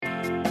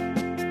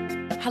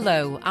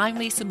Hello, I'm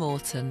Lisa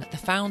Morton, the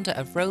founder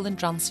of Roland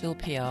Dransfield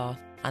PR,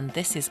 and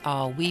this is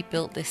our We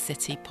Built This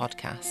City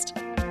podcast.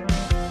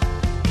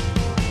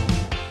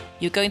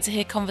 You're going to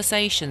hear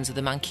conversations with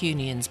the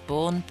Mancunians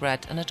born,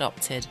 bred and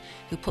adopted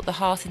who put the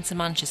heart into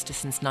Manchester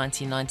since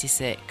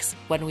 1996,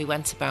 when we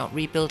went about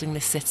rebuilding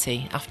this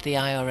city after the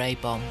IRA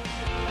bomb.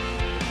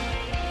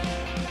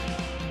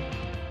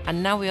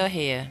 And now we are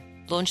here,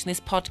 launching this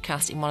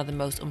podcast in one of the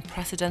most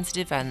unprecedented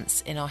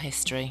events in our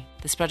history.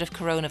 The spread of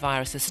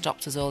coronavirus has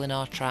stopped us all in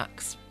our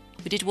tracks.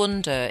 We did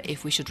wonder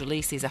if we should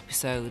release these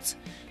episodes,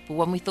 but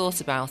when we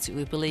thought about it,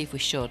 we believe we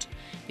should,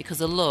 because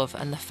the love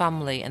and the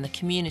family and the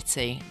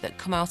community that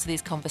come out of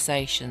these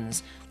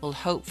conversations will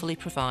hopefully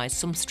provide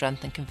some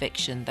strength and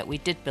conviction that we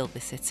did build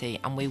this city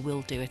and we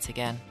will do it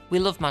again. We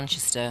love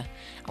Manchester,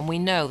 and we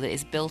know that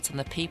it's built on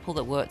the people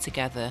that work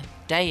together,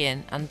 day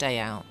in and day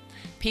out.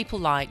 People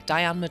like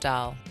Diane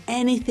Modahl.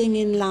 Anything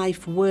in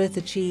life worth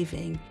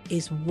achieving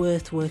is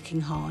worth working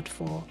hard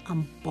for,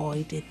 and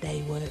boy did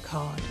they work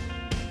hard.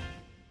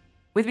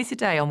 With me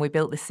today on We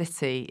Built This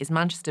City is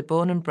Manchester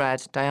born and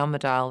bred Diane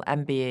Modahl,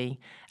 MBE,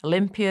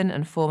 Olympian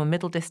and former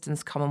middle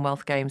distance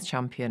Commonwealth Games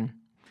champion.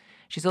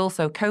 She's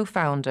also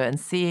co-founder and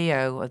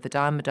CEO of the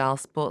Diane Modahl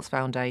Sports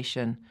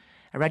Foundation,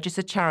 a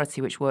registered charity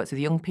which works with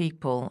young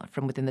people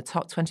from within the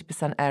top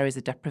 20% areas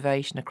of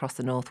deprivation across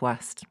the North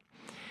West.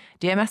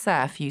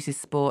 DMSF uses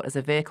sport as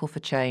a vehicle for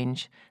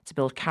change to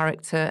build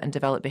character and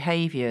develop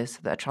behaviours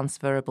that are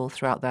transferable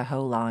throughout their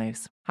whole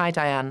lives. Hi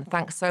Diane,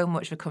 thanks so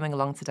much for coming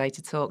along today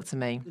to talk to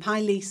me. Hi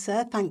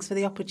Lisa, thanks for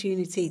the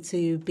opportunity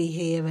to be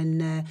here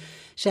and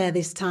share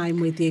this time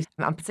with you.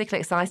 I'm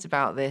particularly excited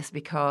about this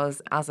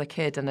because as a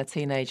kid and a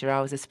teenager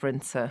I was a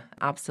sprinter,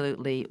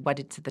 absolutely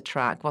wedded to the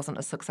track. Wasn't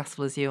as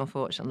successful as you,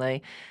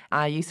 unfortunately.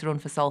 I used to run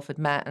for Salford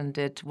Met and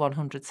did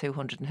 100,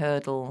 200 and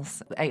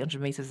hurdles,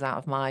 800 metres out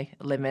of my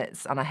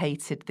limits, and I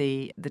hated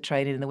the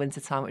training in the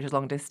winter time, which was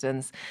long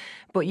distance.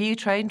 But you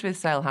trained with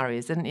Sale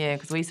Harriers, didn't you?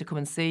 Because we used to come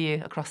and see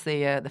you across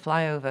the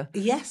flyover.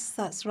 Yes,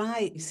 that's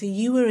right. So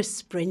you were a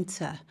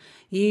sprinter.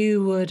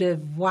 You would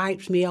have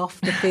wiped me off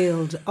the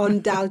field,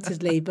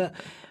 undoubtedly. But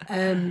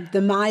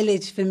the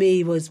mileage for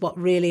me was what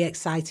really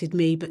excited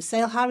me. But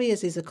Sale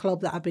Harriers is a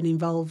club that I've been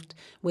involved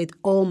with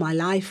all my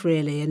life,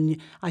 really. And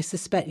I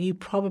suspect you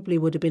probably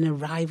would have been a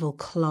rival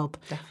club.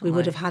 Definitely. We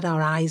would have had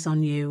our eyes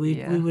on you.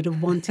 We would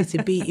have wanted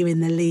to beat you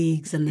in the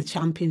leagues and the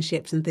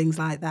championships and things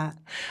like that.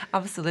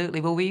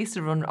 Absolutely. Well, we used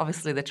to run,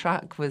 obviously the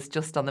track was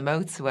just on the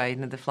motorway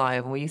near the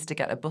flyover, and we used to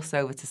get a bus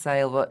over to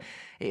Sale, but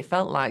it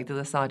felt like the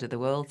other side of the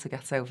world to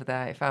get over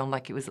there. It felt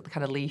like it was a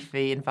kind of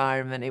leafy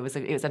environment. It was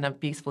a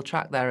beautiful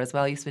track there as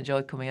well. I used to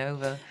enjoy coming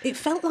over. It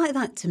felt like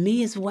that to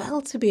me as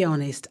well, to be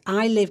honest.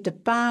 I lived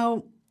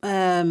about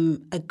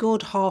a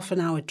good half an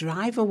hour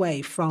drive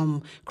away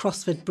from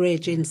Crossford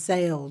Bridge in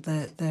Sale,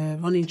 the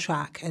running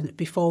track, and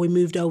before we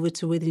moved over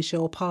to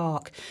Wythenshawe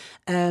Park.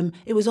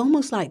 It was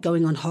almost like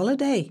going on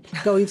holiday,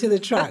 going to the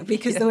track,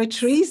 because there were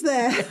trees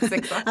there. Yes,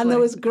 exactly. And there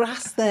was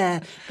grass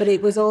there. But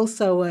it was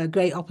also a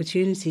great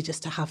opportunity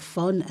just to have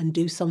fun and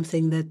do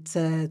something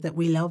that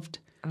we loved.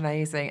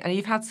 Amazing. And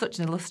you've had such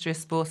an illustrious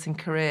sporting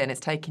career, and it's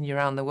taken you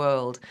around the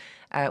world,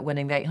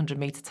 winning the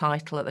 800-metre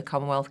title at the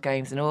Commonwealth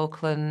Games in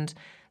Auckland,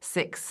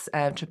 6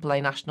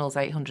 AAA Nationals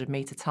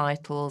 800-metre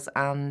titles,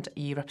 and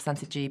you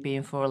represented GB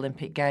in 4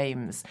 Olympic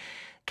Games.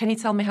 Can you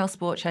tell me how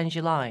sport changed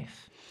your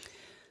life?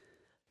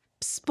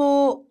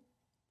 Sport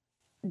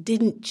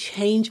didn't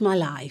change my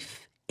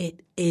life.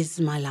 It is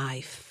my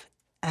life.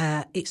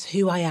 It's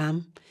who I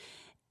am.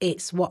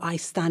 It's what I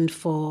stand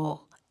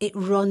for. It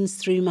runs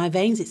through my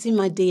veins. It's in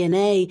my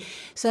DNA.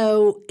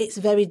 So it's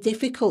very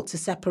difficult to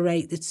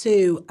separate the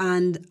two.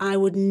 And I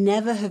would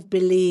never have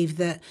believed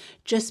that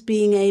just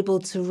being able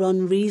to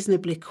run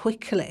reasonably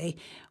quickly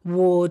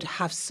would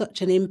have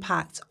such an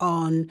impact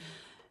on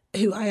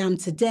who I am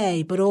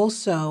today, but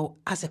also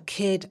as a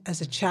kid,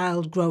 as a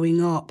child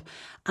growing up,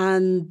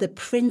 and the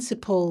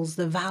principles,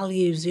 the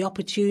values, the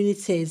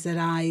opportunities that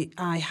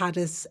I had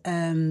as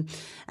an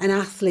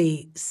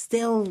athlete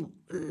still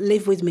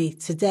live with me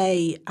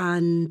today.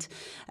 And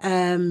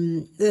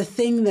the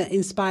thing that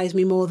inspires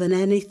me more than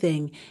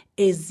anything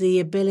is the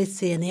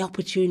ability and the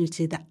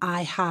opportunity that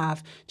I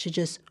have to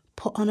just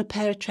put on a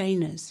pair of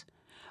trainers,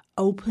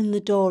 open the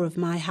door of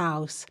my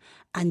house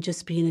and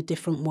just be in a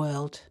different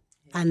world.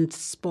 And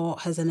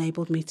sport has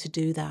enabled me to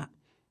do that.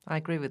 I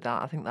agree with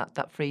that. I think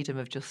that freedom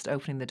of just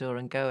opening the door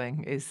and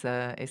going is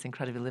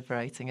incredibly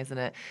liberating, isn't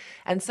it?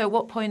 And so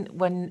what point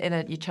when in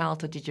your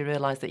childhood did you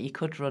realise that you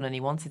could run and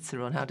you wanted to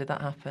run? How did that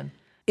happen?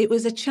 It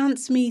was a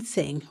chance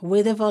meeting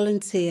with a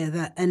volunteer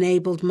that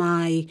enabled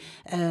my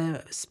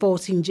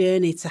sporting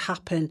journey to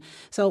happen.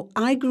 So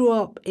I grew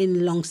up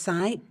in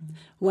Longside,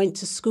 went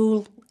to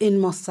school in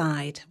Moss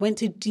Side, went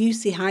to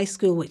Ducey High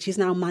School, which is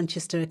now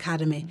Manchester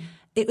Academy.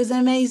 It was an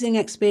amazing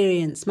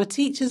experience. My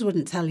teachers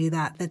wouldn't tell you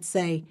that. They'd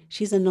say,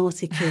 she's a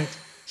naughty kid.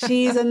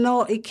 She's a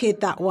naughty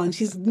kid, that one.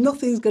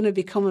 Nothing's going to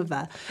become of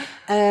her.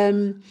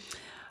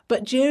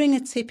 But during a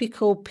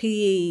typical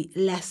PE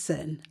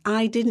lesson,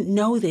 I didn't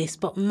know this,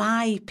 but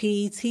my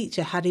PE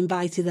teacher had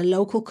invited a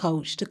local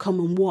coach to come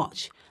and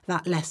watch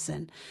that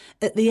lesson.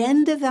 At the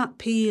end of that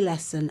PE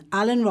lesson,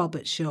 Alan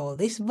Robertshaw,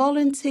 this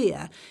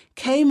volunteer,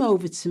 came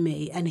over to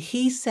me and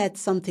he said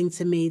something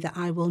to me that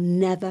I will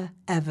never,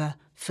 ever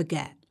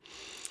forget.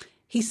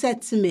 He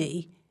said to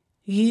me,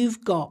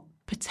 "You've got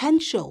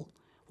potential.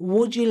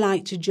 Would you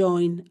like to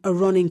join a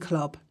running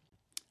club?"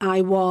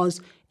 I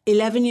was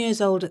 11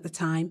 years old at the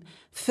time,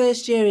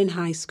 first year in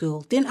high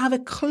school, didn't have a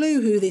clue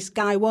who this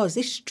guy was.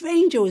 This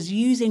stranger was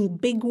using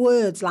big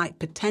words like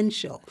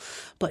potential,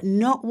 but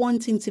not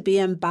wanting to be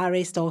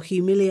embarrassed or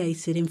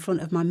humiliated in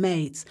front of my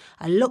mates.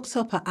 I looked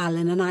up at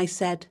Alan and I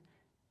said,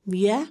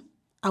 "Yeah,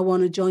 I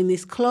want to join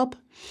this club."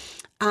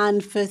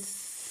 And for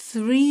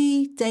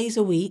 3 days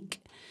a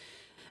week,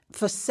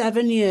 for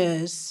 7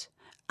 years,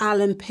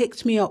 Alan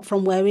picked me up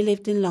from where we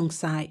lived in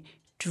Longside,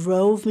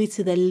 drove me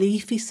to the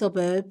leafy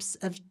suburbs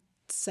of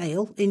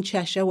Sale in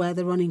Cheshire, where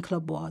the running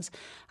club was.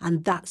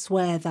 And that's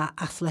where that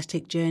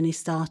athletic journey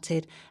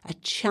started. A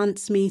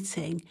chance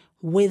meeting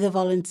with a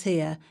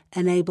volunteer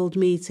enabled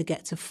me to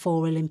get to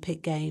 4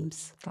 Olympic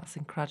Games. That's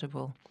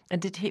incredible.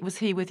 And was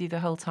he with you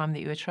the whole time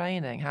that you were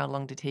training? How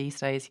long did he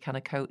stay as your kind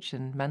of coach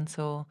and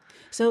mentor?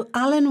 So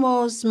Alan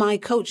was my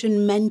coach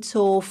and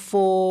mentor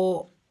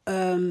for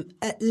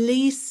at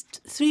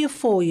least 3 or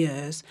 4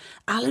 years.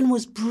 Alan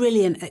was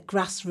brilliant at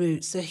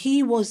grassroots. So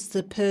he was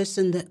the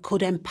person that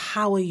could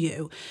empower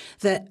you,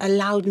 that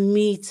allowed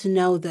me to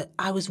know that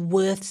I was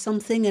worth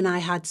something and I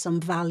had some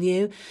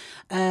value.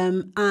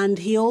 And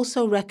he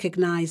also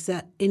recognised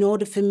that in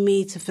order for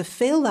me to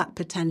fulfil that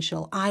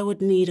potential, I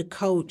would need a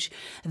coach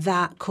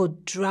that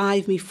could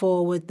drive me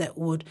forward, that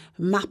would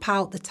map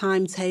out the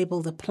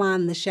timetable, the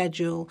plan, the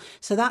schedule.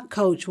 So that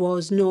coach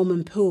was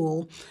Norman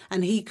Poole,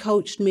 and he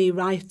coached me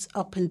right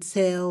up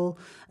until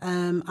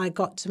I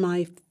got to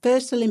my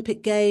first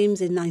Olympic Games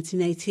in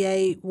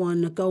 1988,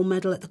 won a gold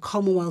medal at the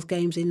Commonwealth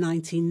Games in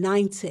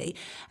 1990.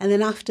 And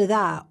then after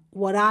that,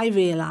 what I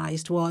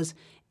realised was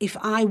if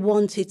I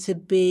wanted to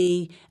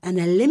be an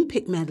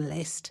Olympic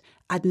medalist,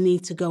 I'd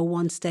need to go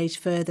one stage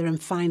further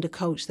and find a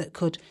coach that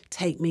could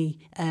take me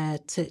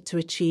to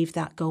achieve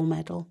that gold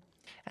medal.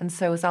 And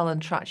so has Alan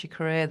tracked your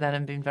career then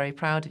and been very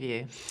proud of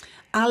you?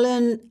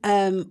 Alan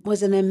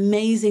was an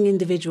amazing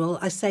individual.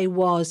 I say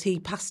was. He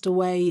passed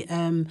away,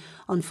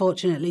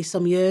 unfortunately,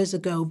 some years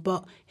ago.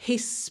 But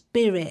his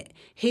spirit,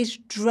 his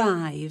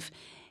drive,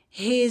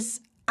 his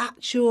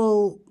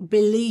actual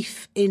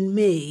belief in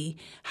me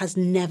has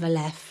never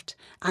left.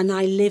 And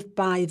I live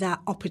by that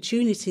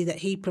opportunity that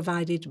he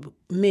provided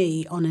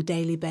me on a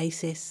daily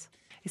basis.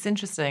 It's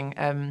interesting.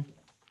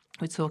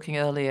 We were talking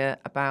earlier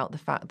about the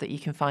fact that you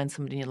can find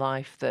somebody in your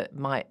life that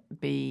might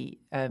be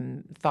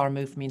far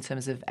removed from you in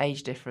terms of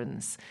age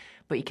difference,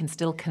 but you can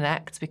still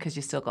connect because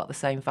you've still got the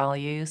same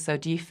values. So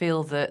do you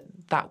feel that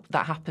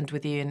happened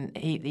with you, and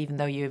even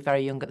though you were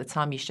very young at the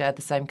time, you shared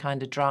the same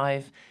kind of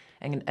drive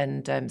and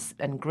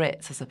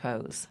grit, I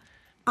suppose?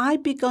 I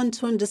begun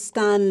to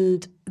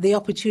understand the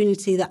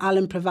opportunity that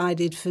Alan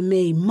provided for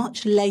me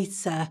much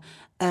later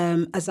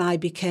as I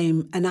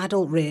became an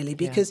adult, really,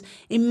 because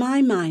in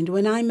my mind,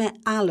 when I met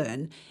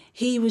Alan,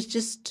 he was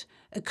just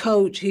a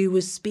coach who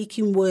was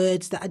speaking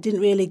words that I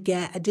didn't really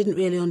get, I didn't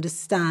really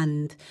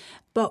understand.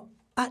 But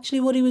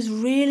actually what he was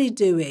really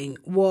doing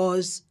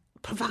was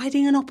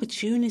providing an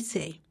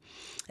opportunity.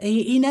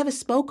 He never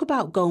spoke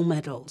about gold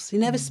medals. He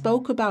never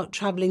spoke about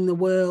travelling the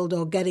world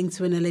or getting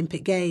to an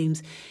Olympic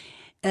Games.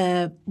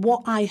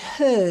 What I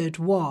heard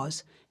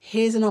was,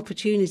 here's an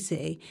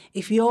opportunity.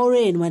 If you're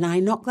in when I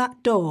knock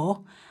that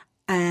door,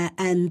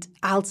 and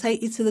I'll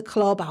take you to the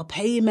club, I'll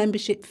pay your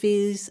membership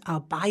fees,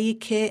 I'll buy your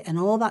kit and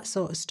all that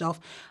sort of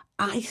stuff,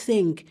 I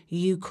think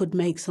you could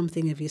make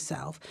something of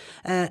yourself.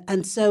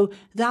 And so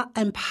that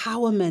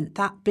empowerment,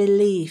 that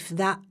belief,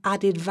 that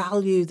added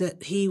value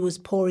that he was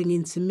pouring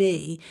into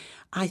me,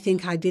 I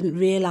think I didn't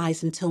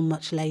realise until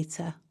much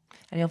later.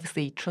 And you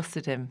obviously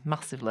trusted him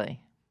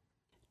massively.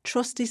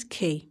 Trust is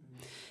key.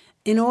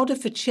 In order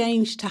for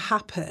change to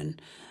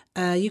happen,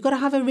 you've got to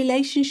have a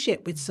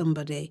relationship with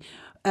somebody.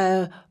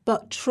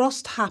 But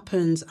trust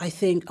happens, I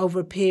think, over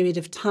a period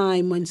of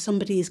time when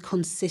somebody is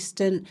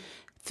consistent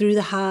through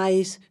the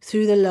highs,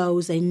 through the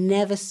lows. They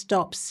never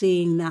stop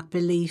seeing that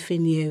belief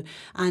in you.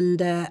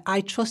 And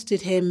I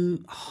trusted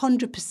him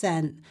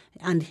 100%,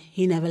 and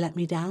he never let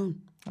me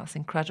down. That's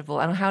incredible.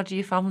 And how do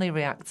your family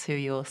react to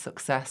your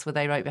success? Were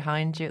they right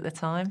behind you at the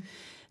time?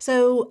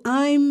 So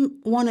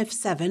I'm one of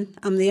 7.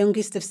 I'm the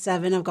youngest of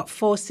 7. I've got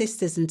 4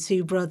 sisters and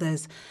 2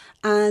 brothers.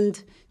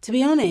 And to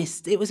be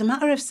honest, it was a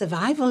matter of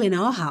survival in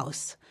our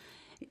house,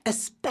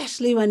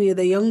 especially when you're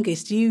the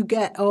youngest. You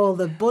get all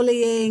the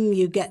bullying,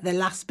 you get the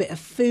last bit of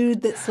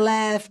food that's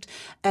left.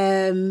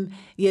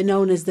 You're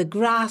known as the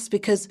grass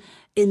because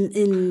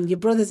in your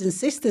brothers and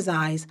sisters'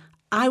 eyes,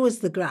 I was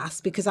the grass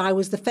because I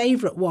was the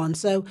favourite one.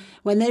 So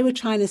when they were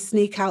trying to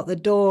sneak out the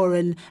door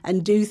and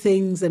do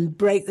things and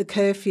break the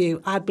curfew,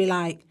 I'd be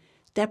like,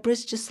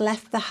 Deborah's just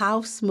left the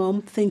house,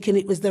 Mum, thinking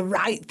it was the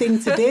right thing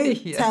to do,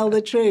 Yeah. tell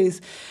the truth.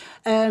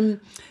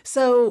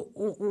 So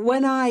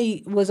when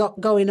I was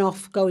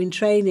going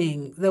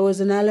training, there was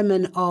an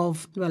element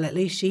of, well, at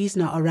least she's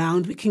not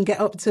around. We can get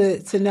up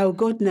to no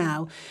good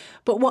now.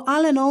 But what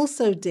Alan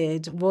also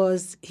did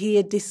was he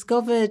had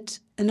discovered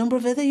a number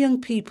of other young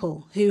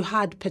people who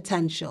had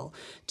potential.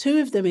 Two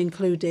of them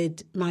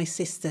included my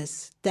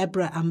sisters,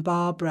 Deborah and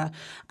Barbara,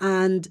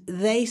 and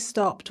they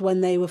stopped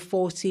when they were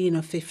 14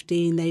 or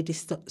 15. They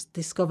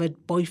discovered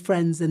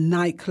boyfriends and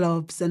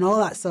nightclubs and all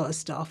that sort of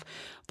stuff.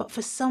 But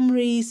for some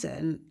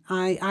reason,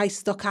 I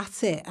stuck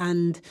at it,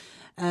 and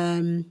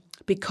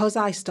because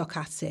I stuck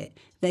at it,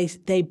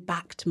 they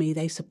backed me,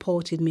 they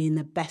supported me in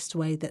the best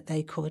way that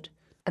they could.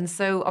 And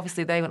so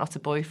obviously they went off to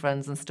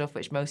boyfriends and stuff,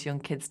 which most young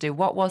kids do.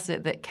 What was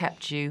it that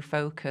kept you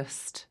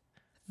focused?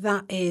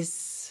 That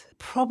is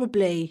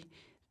probably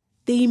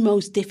the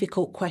most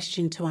difficult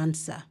question to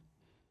answer.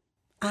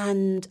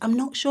 And I'm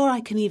not sure I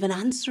can even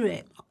answer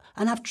it.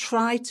 And I've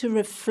tried to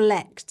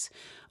reflect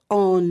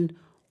on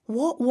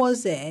what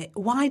was it?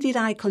 Why did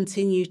I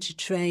continue to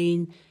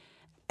train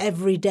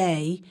every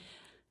day?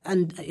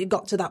 And it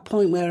got to that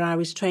point where I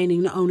was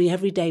training not only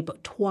every day,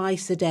 but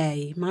twice a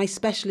day. My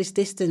specialist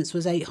distance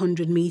was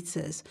 800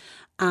 metres,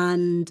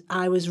 and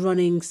I was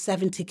running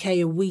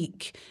 70k a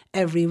week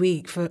every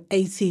week for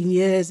 18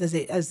 years as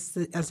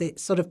it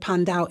sort of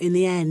panned out in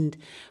the end.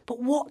 But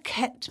what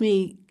kept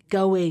me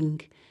going,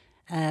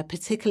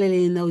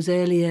 particularly in those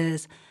early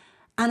years,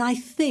 and I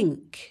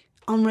think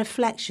on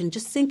reflection,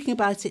 just thinking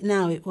about it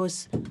now, it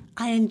was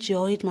I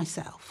enjoyed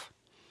myself.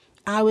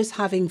 I was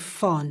having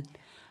fun.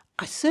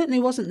 I certainly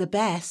wasn't the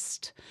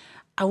best.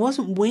 I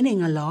wasn't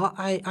winning a lot.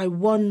 I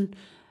won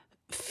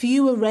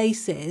fewer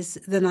races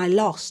than I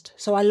lost.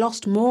 So I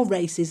lost more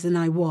races than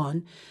I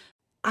won.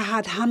 I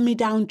had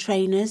hand-me-down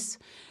trainers.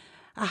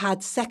 I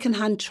had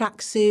second-hand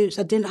tracksuits.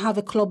 I didn't have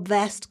a club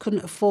vest,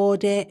 couldn't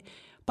afford it.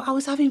 But I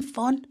was having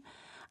fun.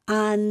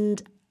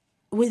 And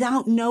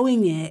without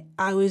knowing it,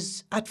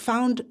 I'd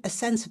found a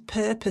sense of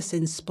purpose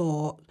in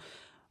sport,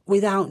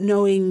 without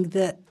knowing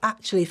that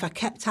actually if I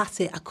kept at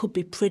it, I could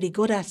be pretty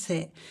good at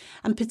it.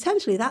 And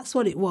potentially that's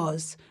what it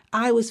was.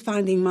 I was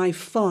finding my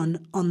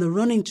fun on the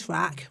running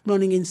track,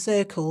 running in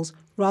circles,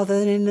 rather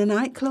than in a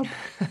nightclub.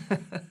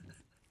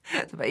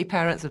 I bet your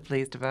parents were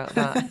pleased about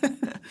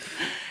that.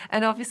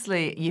 And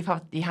obviously you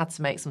had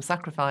to make some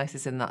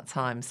sacrifices in that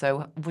time.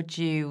 So were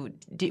you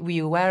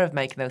aware of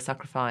making those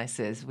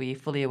sacrifices? Were you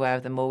fully aware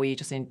of them, or were you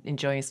just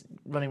enjoying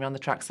running around the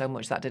track so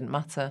much that didn't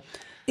matter?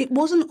 It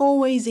wasn't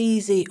always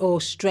easy or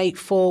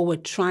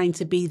straightforward trying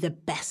to be the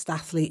best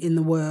athlete in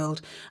the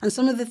world. And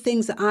some of the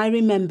things that I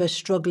remember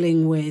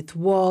struggling with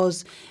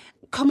was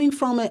coming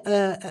from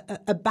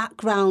a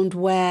background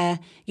where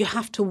you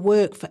have to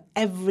work for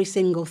every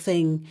single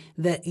thing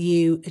that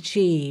you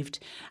achieved.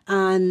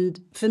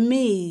 And for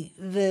me,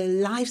 the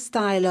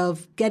lifestyle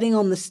of getting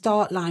on the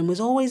start line was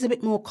always a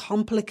bit more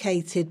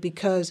complicated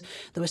because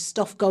there was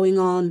stuff going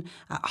on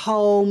at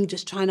home,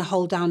 just trying to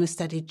hold down a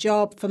steady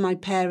job for my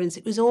parents.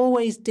 It was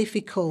always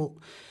difficult.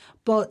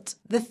 But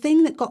the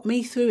thing that got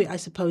me through it, I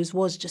suppose,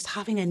 was just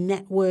having a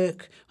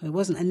network. Well, it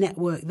wasn't a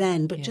network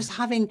then, but just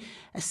having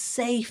a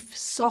safe,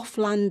 soft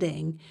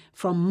landing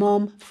from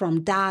mum,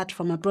 from dad,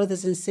 from my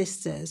brothers and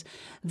sisters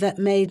that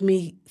made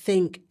me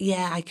think,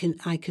 yeah, I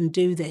can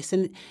do this.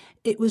 And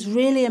it was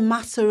really a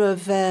matter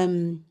of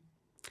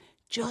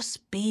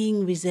just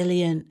being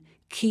resilient,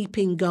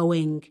 keeping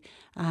going.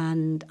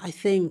 And I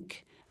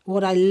think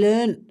what I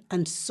learned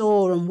and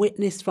saw and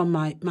witnessed from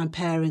my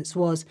parents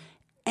was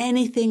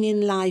anything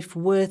in life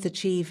worth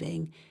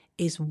achieving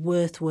is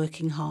worth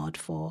working hard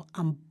for.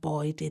 And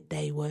boy, did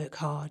they work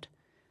hard.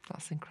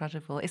 That's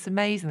incredible. It's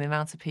amazing the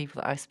amount of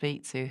people that I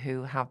speak to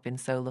who have been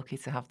so lucky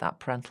to have that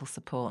parental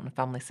support and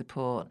family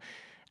support.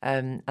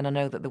 And I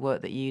know that the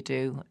work that you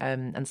do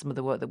and some of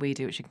the work that we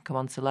do, which you can come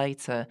on to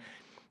later,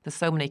 there's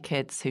so many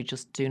kids who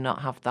just do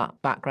not have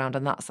that background.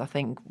 And that's, I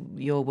think,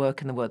 your work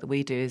and the work that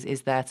we do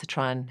is there to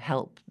try and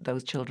help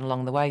those children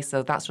along the way.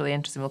 So that's really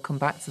interesting. We'll come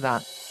back to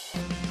that.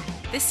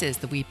 This is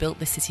the We Built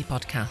This City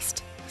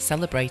podcast,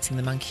 celebrating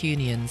the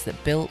Mancunians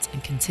that built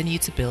and continue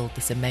to build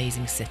this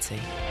amazing city.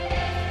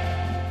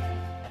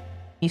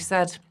 You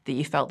said that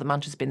you felt that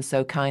Manchester's been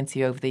so kind to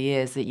you over the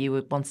years that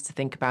you wanted to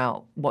think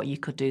about what you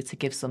could do to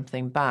give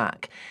something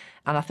back.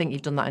 And I think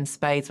you've done that in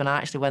spades. When I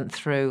actually went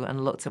through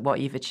and looked at what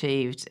you've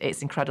achieved,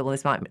 it's incredible.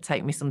 This might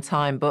take me some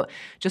time, but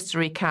just to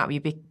recap,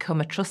 you become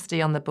a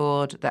trustee on the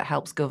board that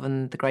helps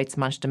govern the Greater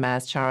Manchester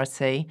Mayor's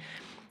charity,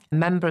 a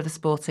member of the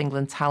Sport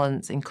England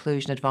Talent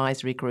Inclusion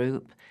Advisory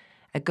Group,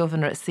 a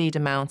governor at Cedar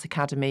Mount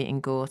Academy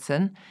in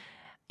Gorton.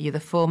 You're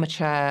the former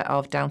chair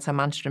of Downtown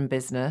Manchester and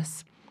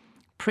Business.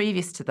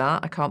 Previous to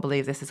that, I can't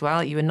believe this as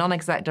well, you were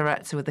non-exec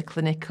director with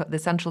the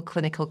Central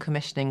Clinical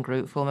Commissioning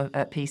Group, former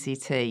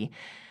PCT.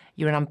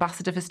 You're an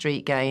ambassador for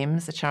Street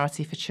Games, a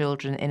charity for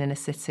children in inner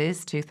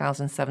cities,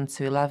 2007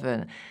 to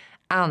 11.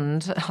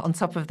 And on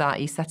top of that,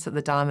 you set up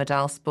the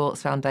Modahl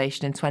Sports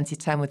Foundation in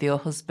 2010 with your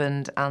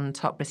husband and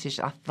top British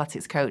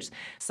athletics coach.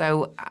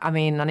 So, I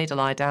mean, I need to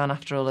lie down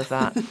after all of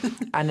that.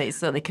 And it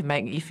certainly can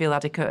make you feel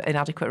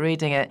inadequate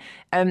reading it.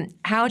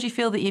 How do you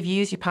feel that you've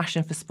used your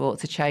passion for sport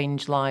to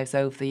change lives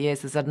over the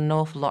years? There's an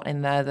awful lot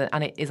in there,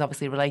 and it is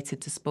obviously related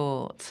to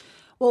sport.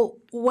 Well,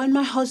 when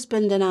my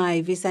husband and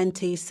I,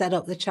 Vicente, set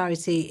up the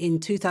charity in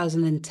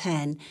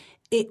 2010,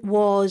 it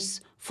was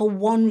for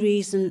one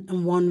reason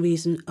and one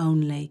reason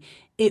only.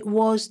 It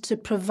was to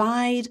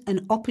provide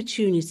an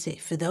opportunity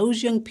for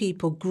those young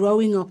people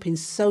growing up in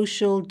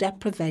social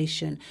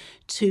deprivation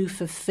to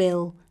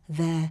fulfill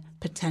their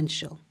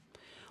potential.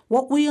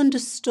 What we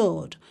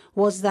understood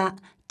was that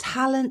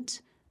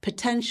talent,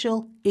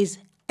 potential is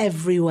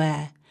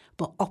everywhere,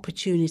 but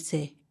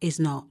opportunity is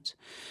not.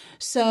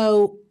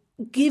 So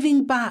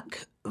giving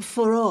back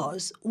for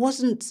us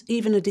wasn't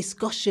even a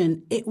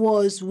discussion. It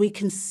was, we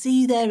can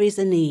see there is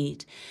a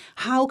need.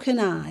 How can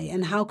I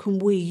and how can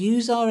we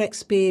use our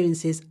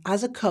experiences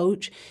as a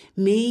coach,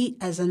 me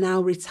as a now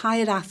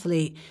retired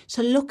athlete,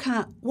 to look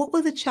at what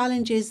were the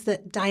challenges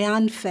that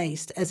Diane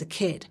faced as a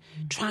kid,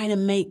 trying to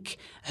make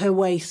her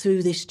way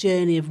through this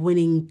journey of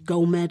winning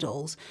gold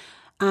medals.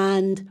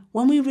 And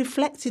when we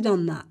reflected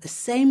on that, the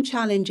same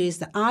challenges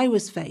that I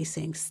was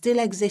facing still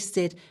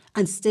existed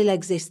and still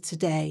exist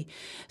today.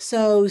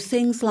 So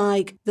things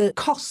like the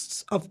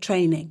costs of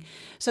training.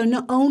 So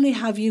not only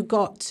have you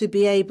got to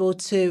be able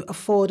to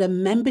afford a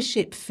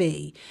membership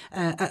fee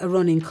at a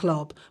running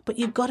club, but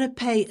you've got to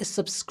pay a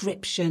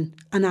subscription,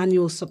 an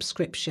annual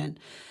subscription.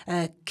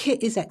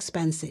 Kit is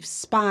expensive,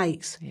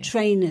 spikes,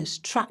 trainers,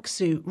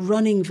 tracksuit,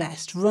 running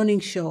vest, running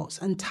shorts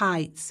and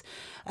tights.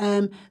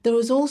 There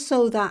was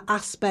also that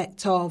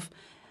aspect of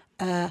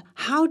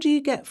how do you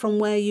get from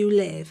where you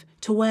live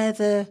to where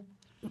the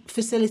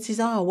facilities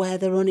are, where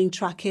the running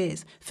track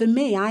is. For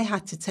me, I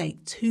had to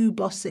take 2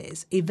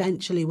 buses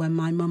eventually when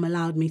my mum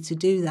allowed me to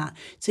do that,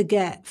 to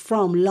get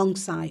from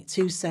Longsight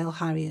to Sale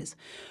Harriers.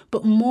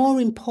 But more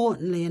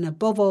importantly, and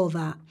above all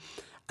that,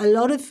 a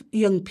lot of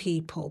young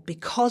people,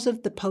 because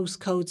of the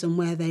postcodes and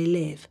where they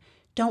live,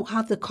 don't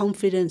have the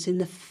confidence in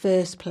the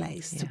first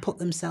place to put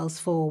themselves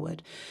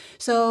forward.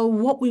 So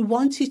what we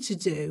wanted to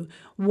do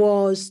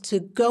was to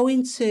go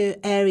into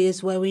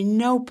areas where we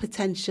know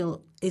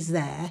potential is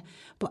there,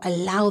 but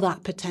allow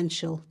that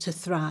potential to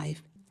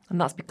thrive.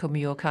 And that's become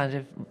your kind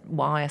of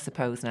why, I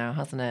suppose, now,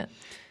 hasn't it?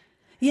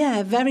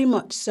 Yeah, very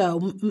much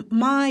so.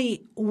 My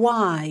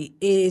why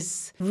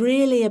is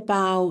really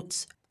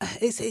about,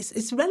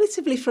 it's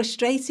relatively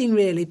frustrating,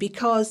 really,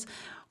 because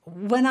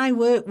when I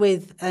work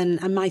with, and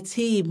my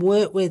team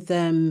work with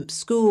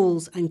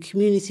schools and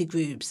community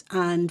groups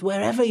and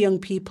wherever young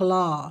people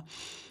are,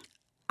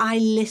 I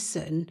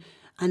listen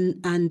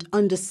and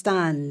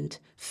understand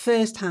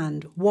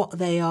firsthand what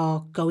they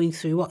are going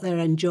through, what they're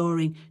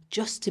enduring.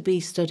 Just to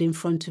be stood in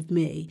front of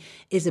me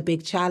is a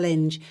big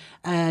challenge,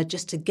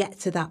 just to get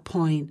to that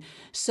point.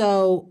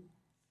 So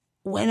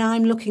when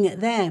I'm looking at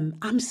them,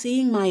 I'm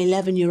seeing my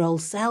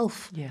 11-year-old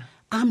self. Yeah.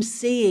 I'm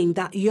seeing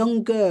that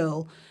young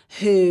girl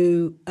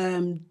who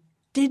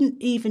didn't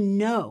even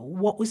know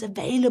what was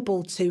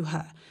available to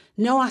her.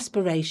 No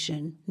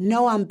aspiration,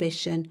 no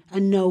ambition,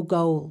 and no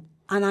goal.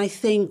 And I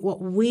think what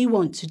we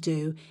want to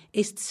do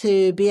is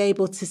to be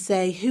able to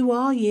say, who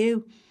are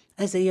you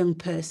as a young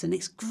person?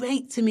 It's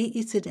great to meet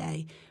you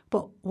today,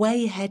 but where are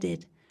you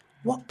headed?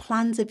 What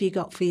plans have you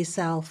got for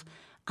yourself?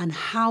 And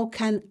how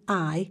can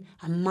I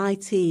and my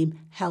team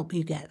help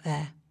you get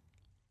there?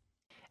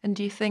 And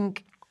do you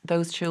think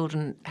those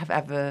children have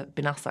ever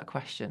been asked that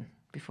question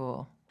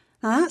before?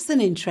 Now, that's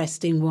an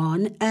interesting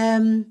one.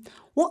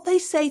 What they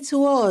say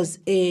to us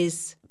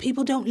is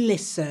people don't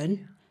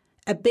listen.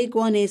 A big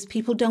one is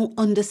people don't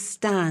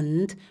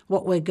understand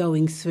what we're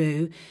going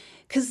through.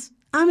 Because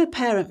I'm a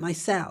parent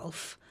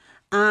myself,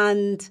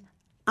 and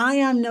I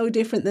am no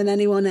different than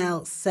anyone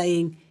else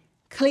saying,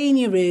 clean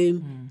your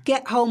room,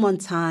 get home on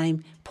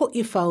time, put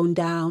your phone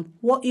down,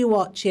 what you're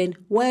watching,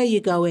 where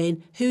you're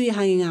going, who you're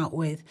hanging out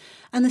with.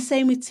 And the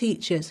same with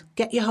teachers.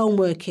 Get your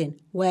homework in.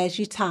 Where's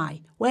your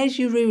tie? Where's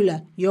your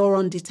ruler? You're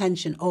on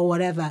detention or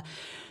whatever.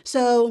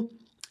 So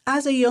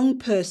as a young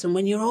person,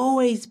 when you're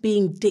always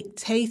being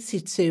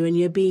dictated to and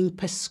you're being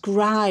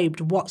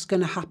prescribed what's going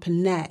to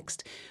happen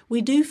next,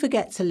 we do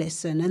forget to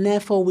listen, and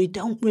therefore we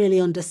don't really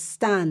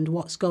understand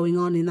what's going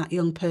on in that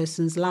young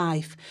person's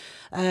life.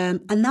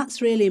 And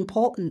that's really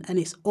important, and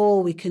it's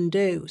all we can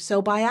do.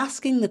 So by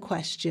asking the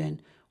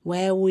question,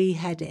 where are we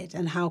headed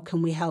and how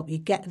can we help you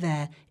get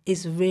there,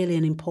 is really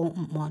an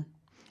important one.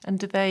 And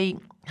do they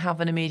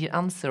have an immediate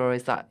answer, or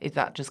is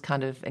that just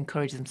kind of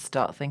encourages them to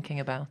start thinking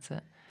about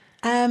it?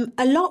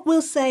 A lot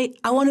will say,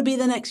 I want to be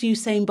the next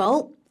Usain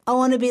Bolt. I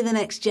want to be the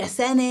next Jess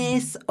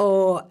Ennis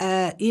or,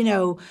 I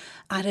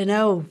don't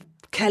know,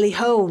 Kelly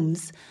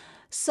Holmes.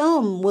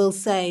 Some will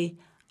say,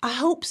 I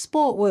hope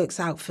sport works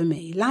out for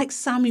me. Like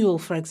Samuel,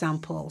 for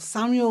example.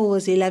 Samuel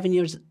was 11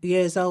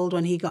 years old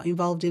when he got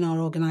involved in our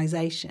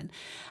organisation.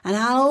 And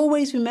I'll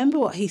always remember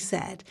what he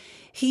said.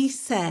 He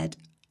said,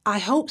 I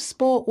hope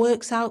sport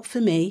works out for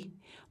me,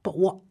 But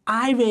what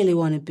I really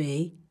want to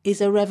be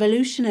is a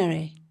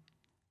revolutionary.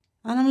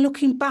 And I'm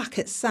looking back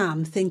at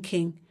Sam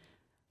thinking,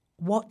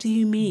 what do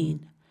you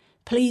mean?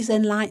 Please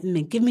enlighten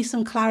me. Give me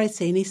some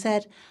clarity. And he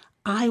said,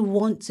 I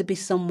want to be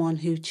someone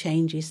who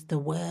changes the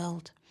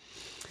world.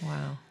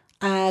 Wow.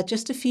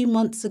 Just a few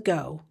months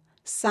ago,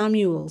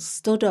 Samuel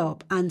stood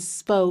up and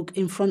spoke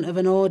in front of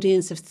an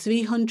audience of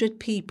 300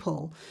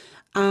 people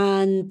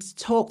and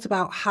talked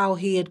about how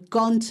he had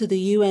gone to the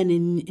UN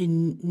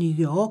in New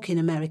York, in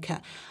America,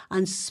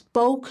 and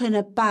spoken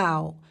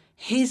about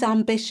his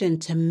ambition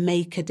to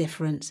make a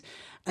difference.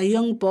 A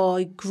young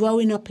boy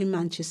growing up in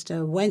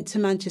Manchester, went to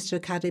Manchester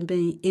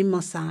Academy in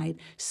Modahl,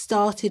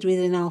 started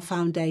within our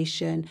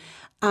foundation,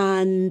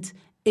 and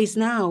is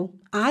now,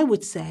 I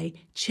would say,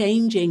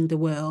 changing the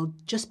world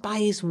just by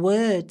his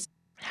words.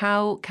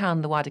 How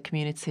can the wider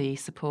community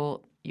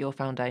support your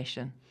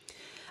foundation?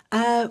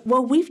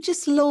 Well, we've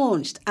just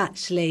launched,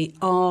 actually,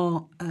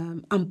 our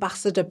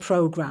ambassador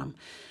programme.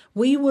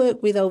 We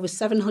work with over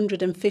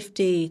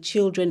 750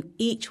 children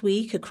each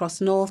week across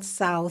North,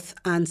 South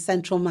and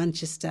Central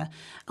Manchester.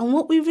 And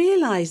what we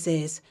realise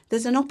is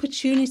there's an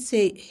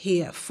opportunity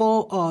here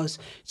for us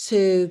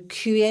to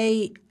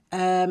create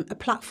a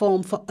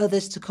platform for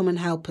others to come and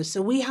help us. So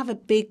we have a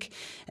big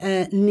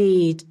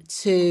need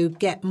to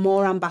get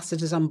more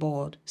ambassadors on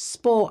board,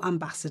 sport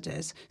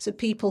ambassadors, so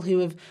people who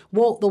have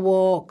walked the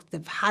walk,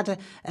 they've had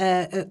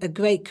a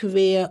great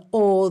career,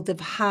 or they've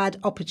had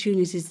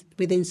opportunities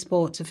within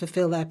sport to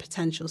fulfil their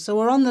potential. So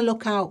we're on the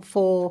lookout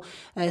for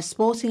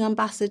sporting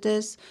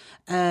ambassadors,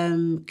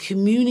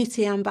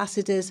 community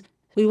ambassadors.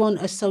 We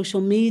want a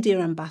social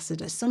media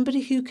ambassador, somebody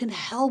who can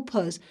help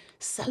us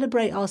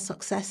celebrate our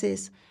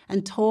successes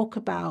and talk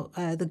about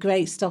the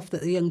great stuff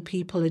that the young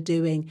people are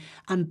doing,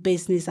 and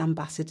business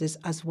ambassadors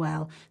as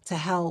well to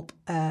help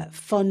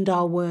fund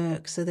our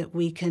work so that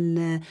we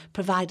can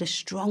provide a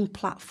strong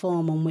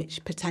platform on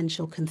which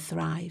potential can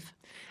thrive.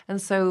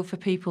 And so for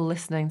people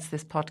listening to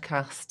this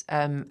podcast,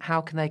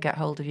 how can they get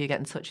hold of you, get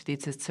in touch with you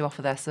to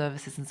offer their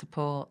services and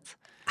support?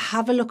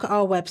 Have a look at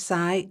our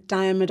website,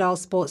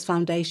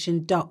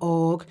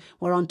 dianemodahlsportsfoundation.org.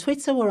 We're on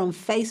Twitter, we're on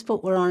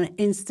Facebook, we're on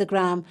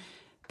Instagram.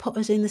 Put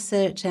us in the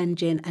search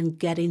engine and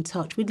get in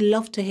touch. We'd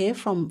love to hear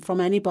from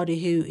anybody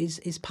who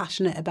is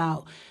passionate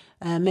about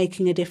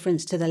making a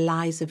difference to the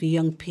lives of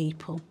young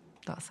people.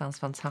 That sounds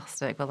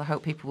fantastic. Well, I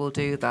hope people will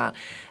do that.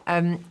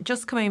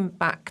 Just coming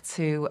back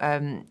to,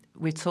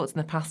 we've talked in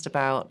the past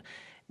about,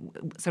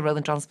 so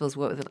Roland Dransfield's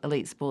worked with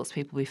elite sports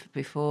people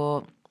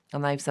before,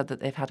 and they've said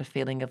that they've had a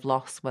feeling of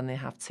loss when they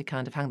have to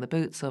kind of hang the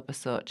boots up as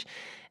such.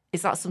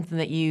 Is that something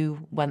that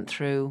you went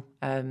through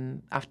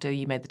after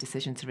you made the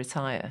decision to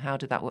retire? How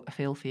did that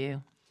feel for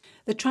you?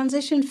 The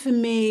transition for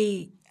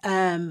me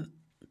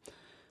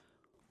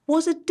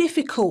was a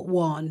difficult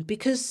one,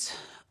 because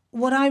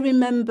what I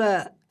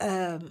remember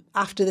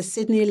after the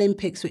Sydney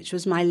Olympics, which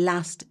was my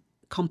last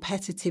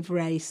competitive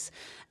race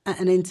at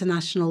an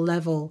international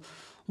level,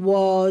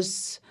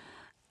 was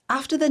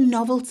after the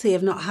novelty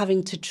of not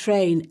having to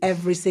train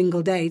every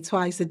single day,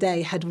 twice a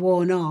day, had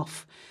worn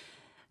off.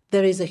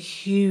 There is a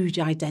huge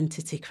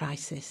identity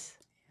crisis,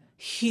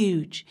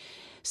 huge.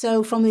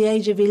 So from the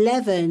age of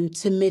 11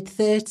 to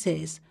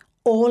mid-30s,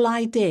 all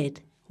I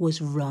did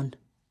was run.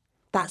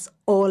 That's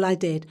all I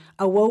did.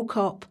 I woke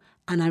up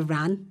and I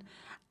ran.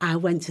 I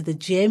went to the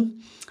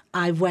gym.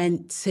 I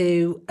went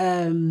to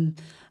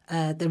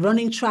the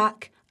running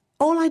track.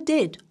 All I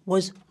did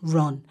was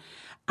run.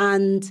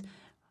 And,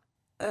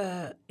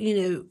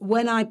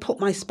 when I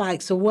put my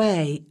spikes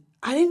away,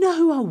 I didn't know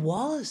who I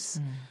was.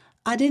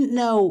 I didn't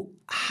know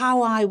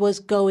how I was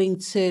going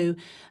to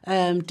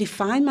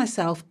define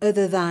myself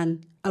other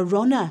than a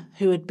runner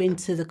who had been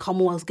to the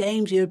Commonwealth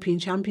Games, European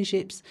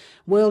Championships,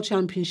 World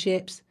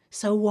Championships.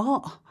 So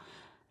what?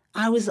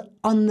 I was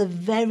on the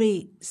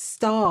very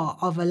start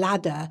of a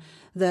ladder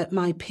that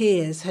my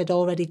peers had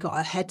already got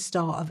a head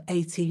start of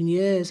 18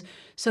 years.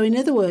 So in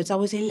other words, I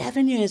was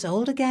 11 years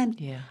old again.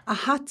 Yeah. I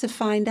had to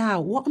find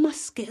out, what are my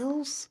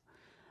skills?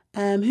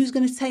 Who's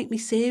going to take me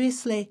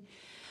seriously?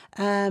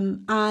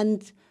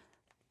 And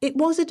it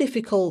was a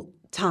difficult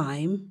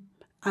time.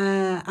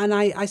 And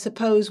I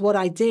suppose what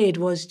I did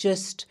was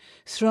just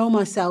throw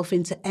myself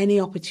into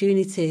any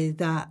opportunity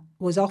that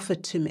was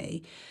offered to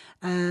me,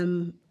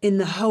 in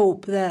the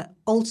hope that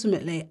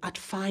ultimately I'd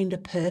find a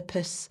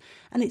purpose.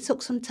 And it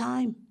took some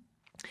time.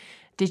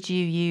 Did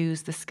you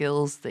use the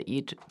skills that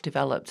you'd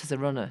developed as a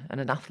runner and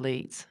an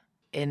athlete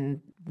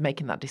in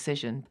making that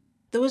decision?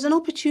 There was an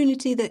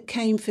opportunity that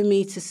came for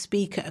me to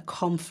speak at a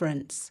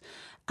conference,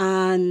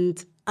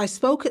 and I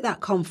spoke at that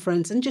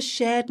conference and just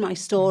shared my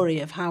story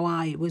of how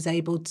I was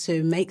able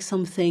to make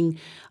something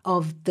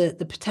of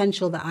the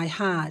potential that I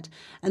had.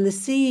 And the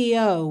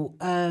CEO,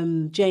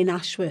 Jane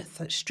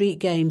Ashworth at Street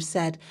Games,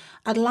 said,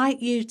 I'd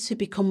like you to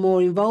become more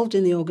involved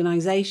in the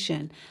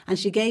organisation. And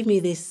she gave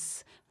me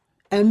this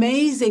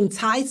amazing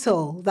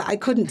title that I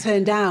couldn't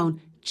turn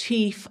down,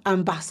 chief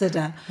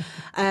ambassador.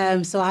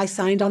 So I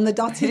signed on the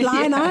dotted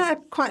line. I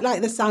quite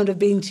like the sound of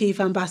being chief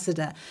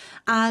ambassador.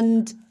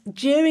 And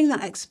during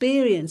that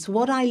experience,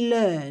 what I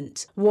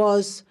learned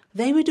was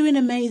they were doing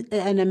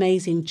an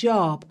amazing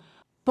job,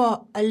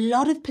 but a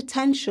lot of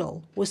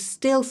potential was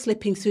still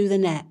slipping through the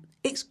net.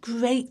 It's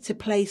great to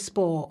play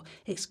sport.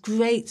 It's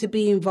great to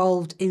be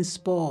involved in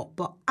sport.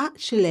 But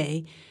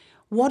actually,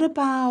 what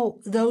about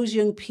those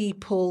young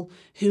people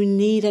who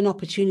need an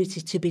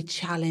opportunity to be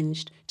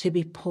challenged, to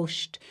be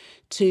pushed,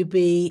 to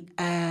be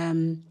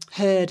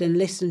heard and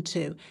listened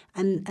to?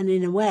 And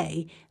in a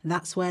way,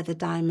 that's where the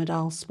Diane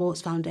Modahl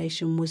Sports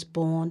Foundation was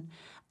born.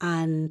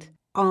 And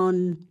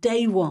on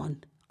day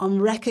one, on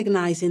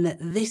recognising that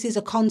this is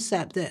a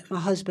concept that my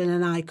husband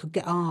and I could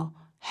get our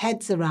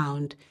heads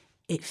around,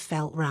 it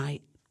felt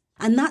right.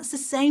 And that's the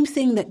same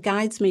thing that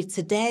guides me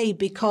today,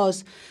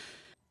 because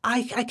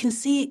I can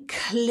see it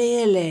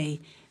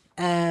clearly,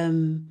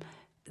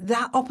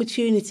 that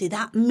opportunity,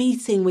 that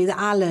meeting with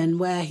Alan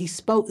where he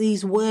spoke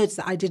these words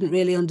that I didn't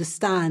really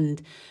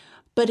understand,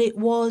 but it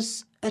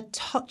was a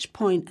touch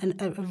point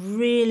and a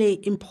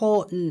really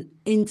important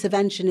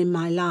intervention in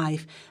my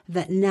life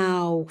that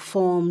now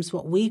forms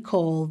what we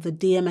call the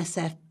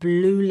DMSF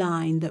blue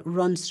line that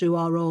runs through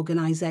our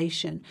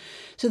organisation.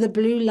 So the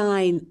blue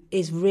line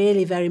is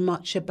really very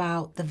much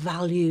about the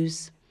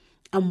values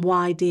and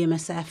why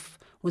DMSF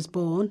was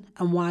born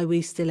and why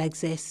we still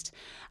exist.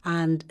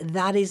 And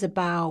that is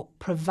about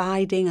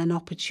providing an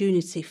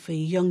opportunity for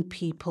young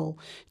people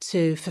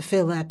to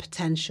fulfill their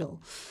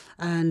potential.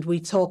 And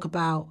we talk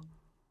about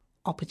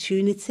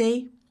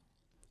opportunity,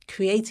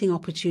 creating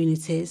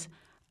opportunities,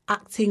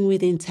 acting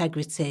with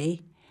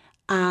integrity,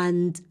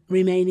 and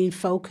remaining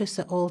focused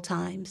at all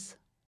times.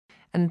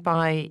 And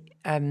by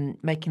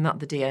making that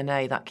the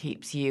DNA, that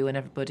keeps you and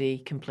everybody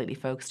completely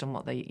focused on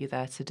what you're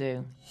there to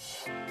do.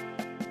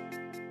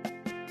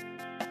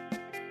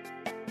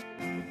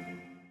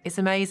 It's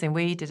amazing.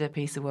 We did a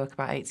piece of work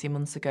about 18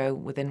 months ago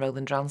within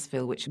Roland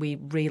Dransfield, which we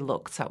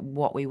re-looked at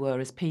what we were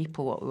as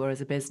people, what we were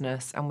as a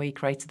business, and we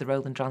created the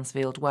Roland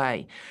Dransfield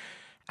Way.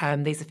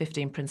 These are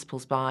 15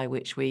 principles by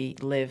which we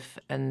live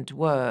and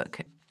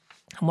work.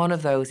 And one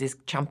of those is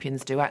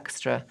champions do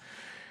extra.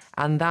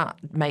 And that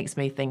makes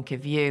me think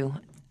of you.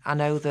 I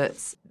know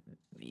that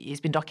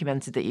it's been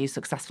documented that you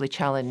successfully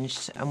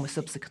challenged and were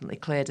subsequently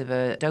cleared of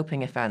a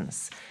doping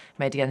offence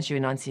made against you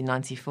in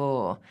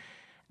 1994.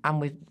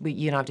 And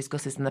you and I have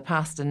discussed this in the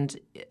past, and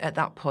at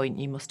that point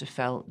you must have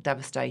felt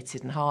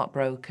devastated and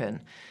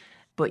heartbroken.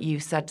 But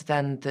you said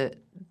then that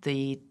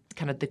the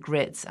kind of the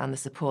grit and the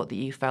support that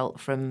you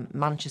felt from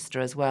Manchester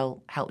as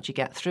well helped you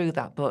get through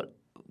that. But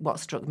what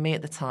struck me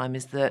at the time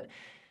is that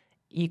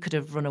you could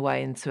have run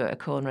away into a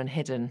corner and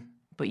hidden,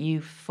 but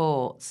you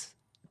fought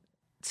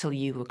till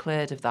you were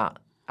cleared of that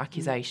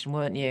accusation,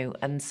 weren't you?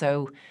 And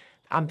so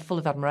I'm full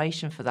of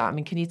admiration for that. I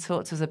mean, can you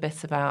talk to us a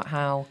bit about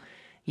how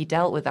you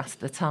dealt with that at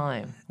the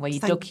time, where you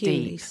dug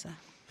deep? Lisa.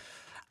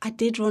 I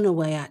did run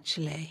away,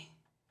 actually.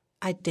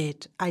 I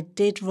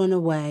did run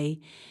away.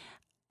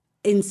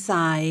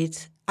 Inside,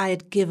 I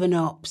had given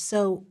up.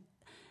 So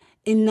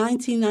in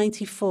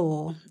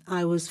 1994,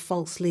 I was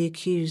falsely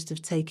accused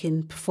of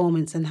taking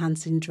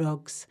performance-enhancing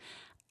drugs.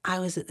 I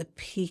was at the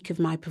peak of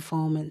my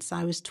performance.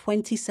 I was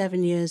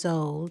 27 years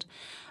old.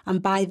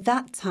 And by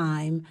that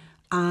time,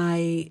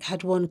 I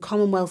had won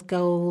Commonwealth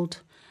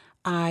Gold.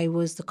 I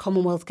was the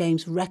Commonwealth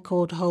Games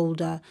record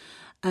holder.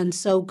 And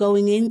so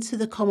going into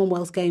the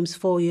Commonwealth Games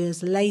 4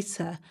 years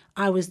later,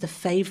 I was the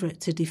favourite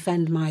to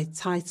defend my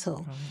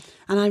title. Right.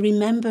 And I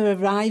remember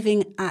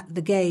arriving at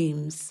the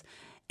Games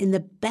in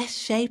the best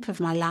shape of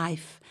my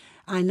life.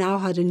 I now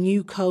had a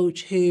new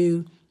coach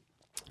who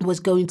was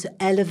going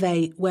to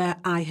elevate where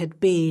I had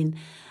been.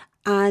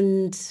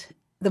 And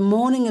the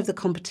morning of the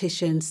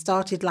competition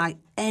started like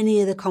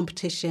any other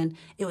competition.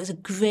 It was a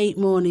great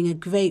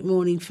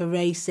morning for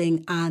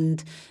racing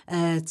and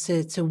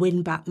to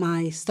win back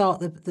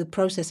the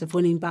process of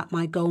winning back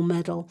my gold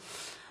medal.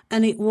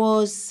 And it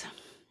was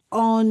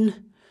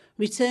on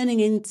returning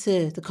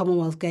into the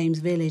Commonwealth Games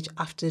village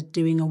after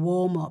doing a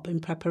warm-up in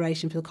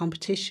preparation for the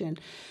competition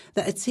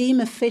that a team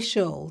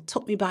official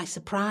took me by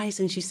surprise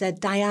and she said,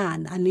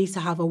 "Diane, I need to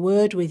have a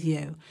word with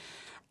you."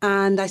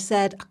 And I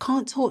said, "I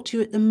can't talk to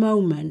you at the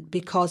moment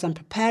because I'm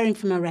preparing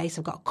for my race.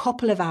 I've got a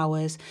couple of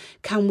hours.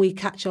 Can we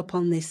catch up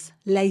on this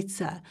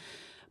later?"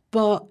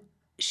 But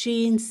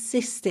she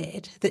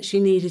insisted that she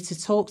needed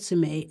to talk to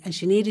me, and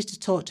she needed to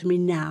talk to me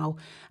now,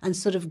 and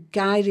sort of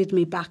guided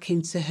me back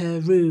into her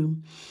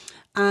room.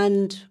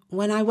 And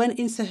when I went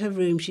into her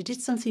room, she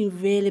did something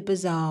really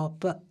bizarre,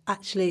 but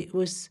actually it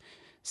was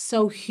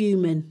so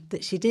human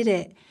that she did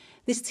it.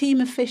 This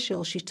team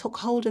official, she took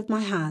hold of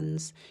my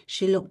hands,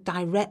 she looked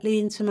directly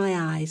into my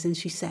eyes and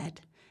she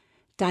said,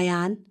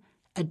 "Diane,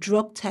 a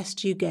drug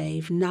test you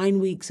gave 9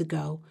 weeks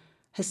ago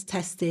has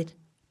tested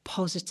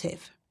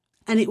positive."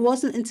 And it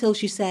wasn't until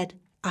she said,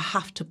 "I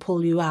have to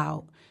pull you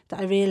out,"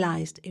 that I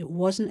realised it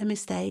wasn't a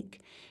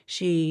mistake.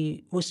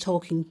 She was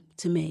talking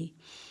to me.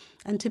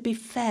 And to be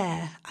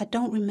fair, I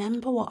don't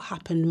remember what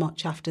happened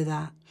much after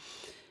that.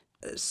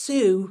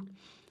 Sue,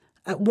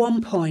 at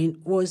one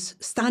point, was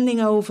standing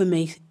over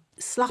me,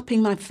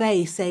 slapping my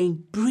face,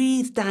 saying,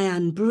 "Breathe,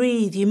 Diane,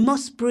 breathe, you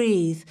must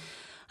breathe."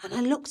 And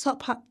I looked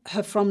up at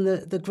her from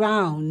the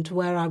ground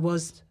where I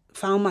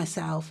found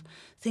myself,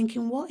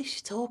 thinking, what is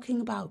she talking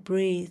about,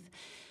 breathe?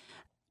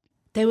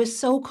 They were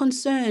so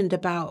concerned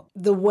about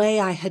the way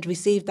I had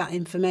received that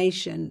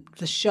information,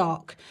 the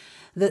shock,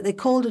 that they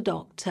called a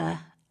doctor.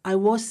 I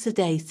was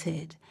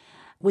sedated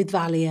with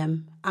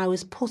Valium. I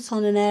was put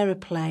on an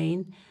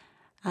aeroplane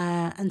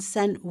and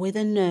sent with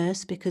a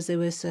nurse, because they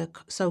were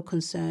so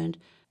concerned,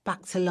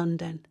 back to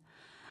London.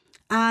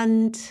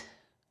 And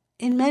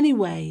in many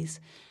ways,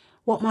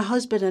 what my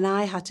husband and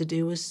I had to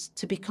do was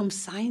to become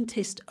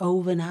scientists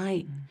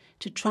overnight,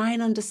 to try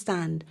and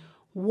understand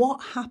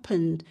what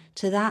happened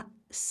to that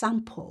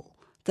sample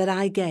that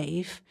I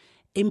gave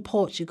in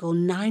Portugal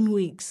 9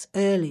 weeks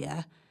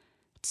earlier,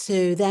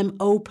 to them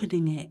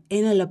opening it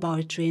in a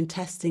laboratory and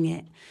testing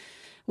it.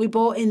 We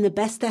brought in the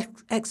best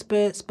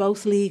experts,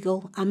 both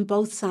legal and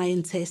both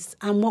scientists,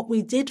 and what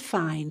we did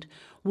find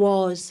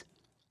was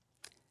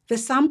the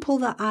sample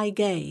that I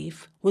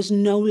gave was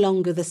no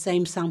longer the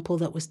same sample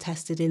that was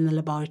tested in the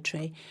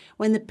laboratory.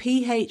 When the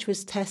pH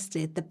was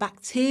tested, the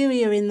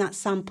bacteria in that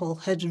sample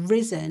had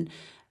risen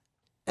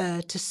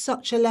to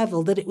such a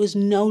level that it was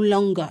no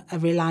longer a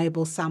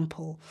reliable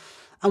sample.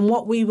 And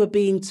what we were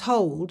being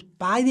told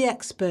by the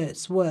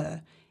experts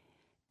were,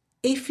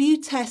 if you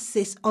test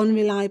this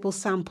unreliable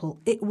sample,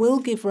 it will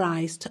give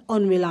rise to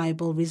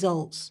unreliable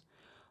results.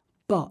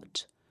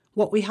 But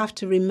what we have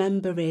to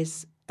remember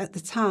is, at the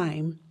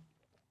time,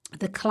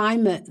 the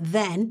climate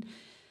then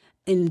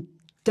in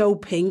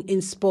doping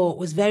in sport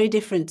was very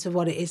different to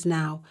what it is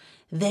now.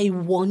 They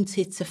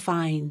wanted to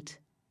find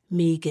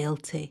me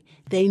guilty.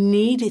 They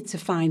needed to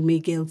find me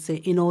guilty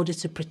in order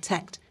to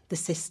protect the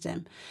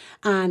system.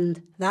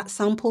 And that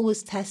sample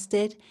was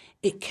tested.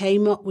 It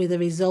came up with a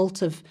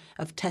result of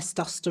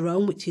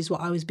testosterone, which is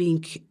what I was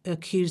being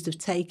accused of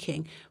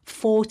taking,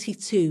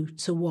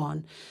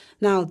 42-1.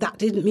 Now, that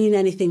didn't mean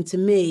anything to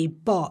me,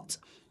 but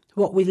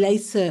what we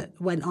later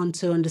went on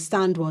to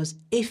understand was,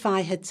 if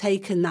I had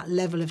taken that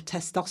level of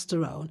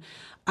testosterone,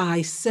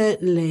 I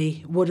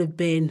certainly would have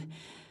been,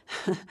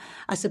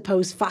 I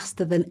suppose,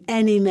 faster than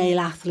any male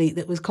athlete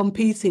that was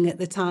competing at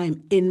the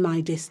time in my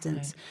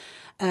distance.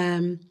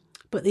 Okay.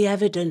 But the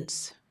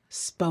evidence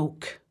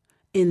spoke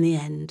in the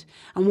end.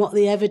 And what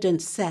the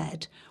evidence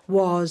said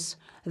was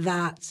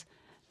that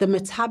the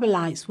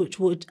metabolites which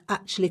would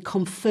actually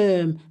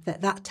confirm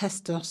that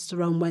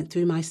testosterone went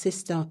through my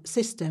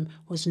system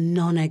was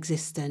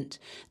non-existent.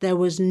 There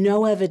was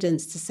no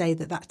evidence to say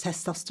that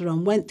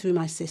testosterone went through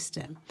my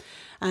system.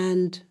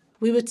 And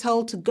we were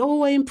told to go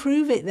away and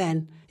prove it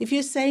then. If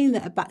you're saying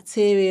that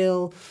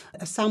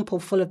a sample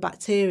full of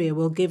bacteria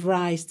will give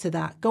rise to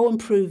that, go and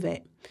prove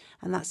it.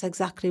 And that's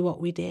exactly what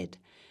we did.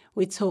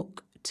 We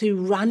took 2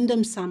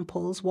 random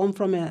samples, one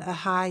from a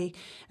high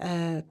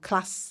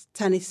class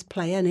tennis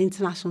player, an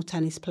international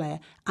tennis player,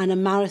 and a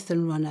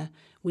marathon runner.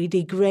 We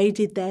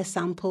degraded their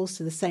samples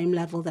to the same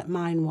level that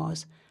mine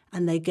was,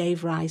 and they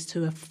gave rise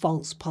to a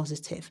false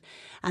positive.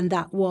 And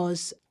that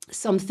was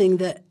something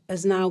that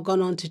has now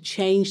gone on to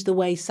change the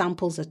way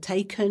samples are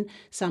taken,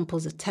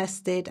 samples are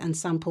tested, and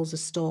samples are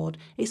stored.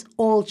 It's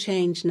all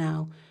changed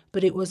now,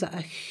 but it was at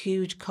a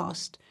huge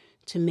cost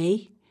to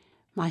me,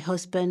 my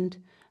husband,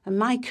 and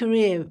my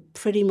career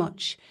pretty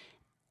much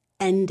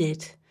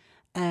ended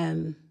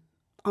on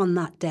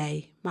that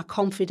day. My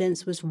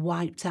confidence was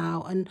wiped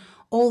out. And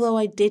although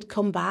I did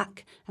come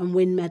back and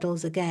win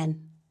medals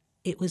again,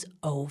 it was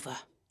over.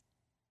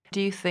 Do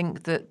you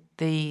think that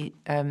the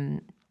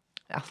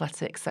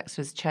athletic sector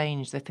has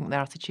changed? Do you think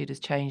their attitude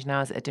has changed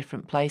now? Is it a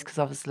different place? Because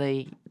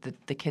obviously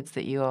the kids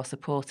that you are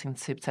supporting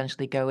to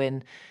potentially go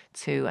in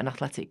to an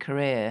athletic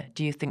career,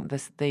 do you think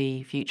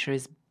the future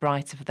is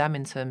brighter for them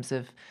in terms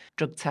of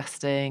drug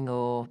testing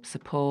or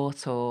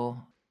support? Or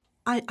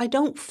I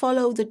don't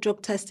follow the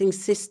drug testing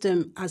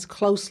system as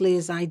closely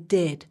as I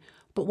did,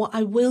 but what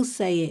I will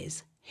say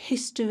is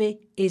history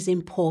is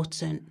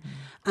important.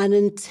 And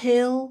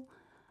until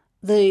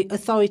the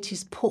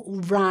authorities put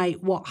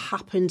right what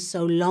happened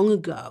so long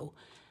ago,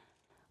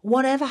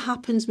 whatever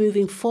happens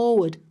moving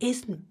forward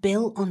isn't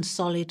built on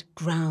solid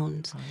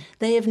ground. Right.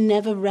 They have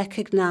never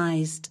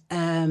recognised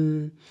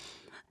the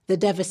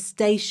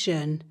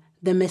devastation,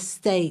 the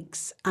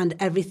mistakes, and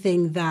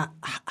everything that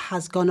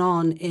has gone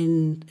on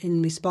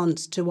in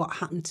response to what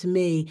happened to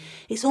me.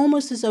 It's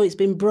almost as though it's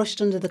been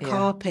brushed under the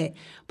carpet.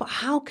 But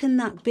how can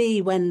that be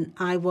when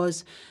I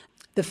was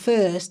the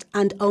first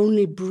and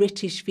only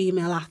British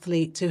female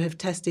athlete to have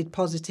tested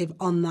positive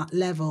on that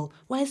level?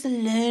 Where's the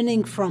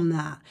learning from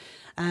that?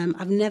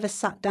 I've never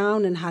sat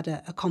down and had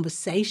a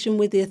conversation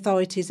with the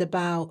authorities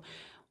about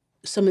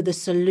some of the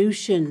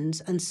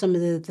solutions and some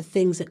of the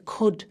things that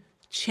could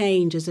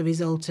change as a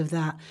result of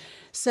that.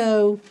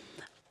 So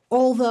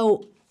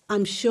although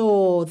I'm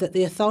sure that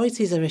the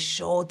authorities are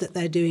assured that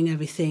they're doing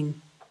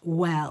everything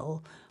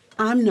well,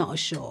 I'm not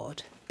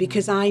assured,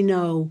 because I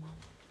know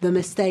the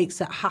mistakes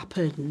that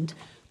happened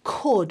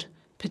could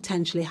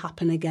potentially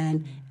happen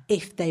again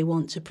if they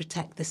want to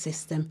protect the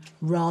system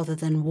rather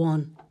than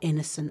one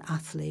innocent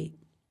athlete.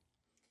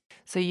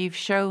 So you've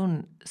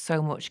shown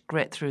so much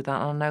grit through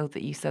that. I know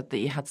that you said that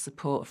you had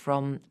support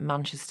from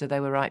Manchester.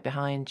 They were right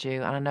behind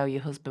you. And I know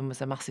your husband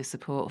was a massive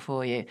support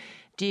for you.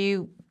 Do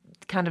you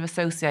kind of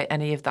associate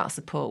any of that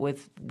support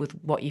with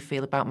what you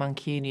feel about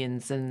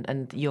Mancunians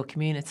and your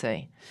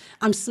community?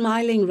 I'm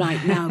smiling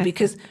right now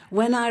because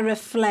when I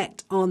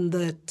reflect on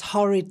the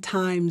torrid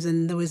times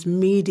and there was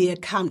media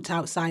camped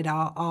outside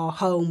our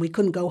home, we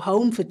couldn't go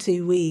home for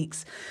 2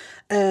 weeks.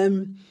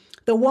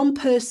 The one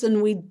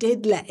person we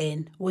did let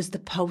in was the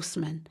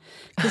postman,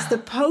 because the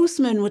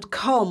postman would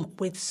come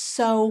with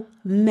so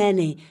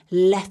many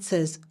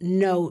letters,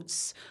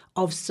 notes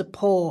of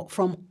support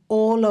from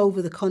all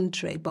over the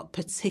country, but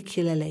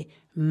particularly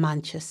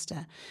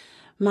Manchester.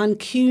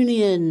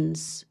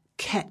 Mancunians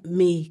kept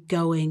me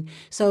going.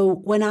 So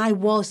when I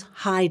was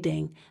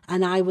hiding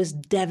and I was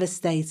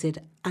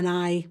devastated and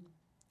I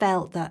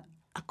felt that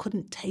I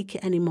couldn't take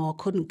it anymore,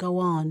 couldn't go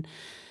on,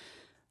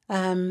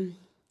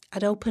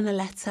 I'd open a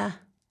letter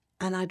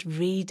and I'd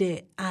read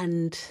it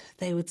and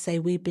they would say,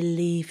 "We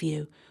believe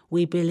you.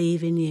 We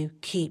believe in you.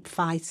 Keep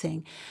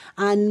fighting."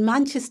 And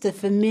Manchester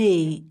for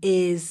me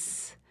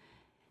is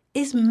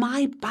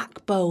my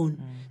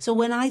backbone. So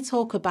when I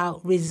talk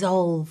about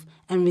resolve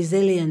and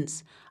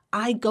resilience,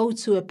 I go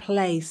to a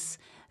place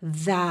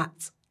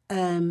that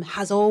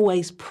has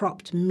always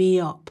propped me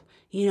up.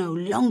 You know,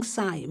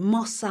 Longside,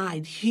 Moss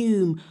Side,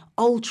 Hume,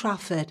 Old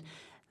Trafford,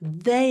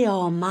 they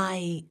are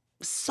my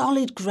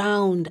solid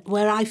ground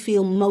where I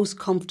feel most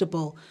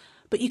comfortable.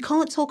 But you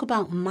can't talk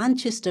about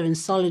Manchester and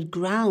solid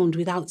ground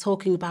without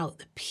talking about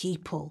the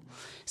people.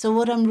 So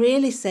what I'm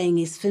really saying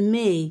is, for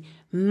me,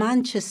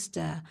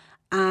 Manchester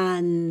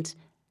and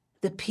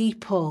the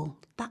people,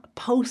 that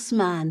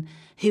postman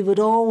who would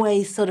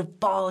always sort of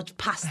barge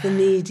past the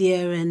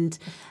media and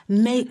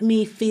make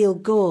me feel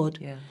good.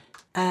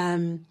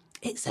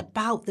 It's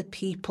about the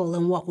people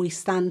and what we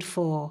stand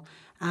for.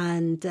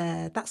 And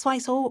that's why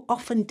it's so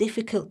often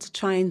difficult to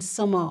try and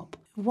sum up.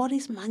 What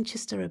is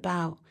Manchester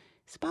about?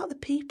 It's about the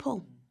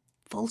people,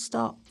 full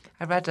stop.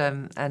 I read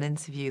an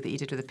interview that you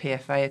did with the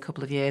PFA a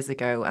couple of years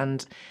ago,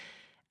 and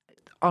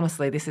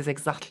honestly, this is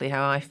exactly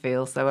how I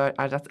feel. So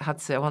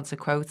I want to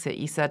quote it.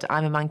 You said,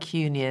 "I'm a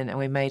Mancunian and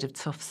we're made of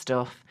tough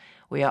stuff.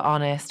 We are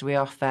honest, we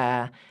are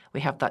fair,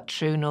 we have that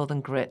true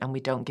northern grit and we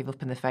don't give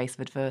up in the face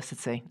of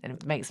adversity." And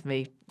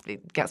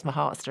it gets my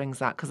heartstrings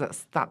that,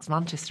 because that's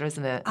Manchester,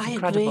 isn't it? It's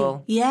incredible.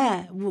 Agree.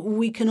 Yeah,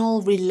 we can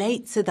all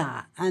relate to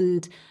that.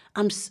 And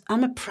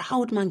I'm a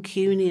proud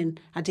Mancunian.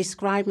 I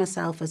describe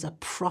myself as a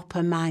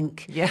proper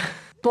Manc. Yeah.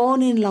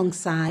 Born in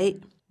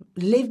Longside,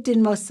 lived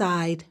in Moss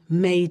Side,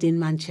 made in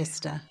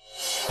Manchester.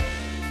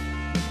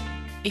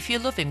 If you're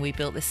loving We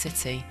Built This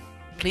City,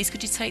 please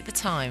could you take the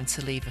time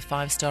to leave a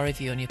 5-star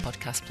review on your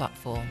podcast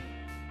platform?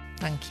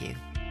 Thank you.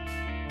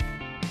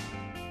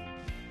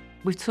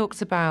 We've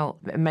talked about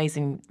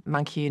amazing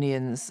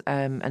Mancunians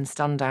and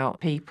standout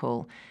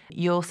people.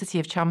 Your City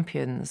of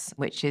Champions,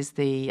 which is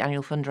the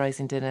annual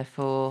fundraising dinner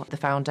for the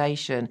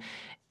foundation,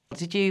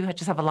 did you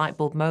just have a light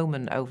bulb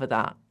moment over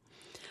that?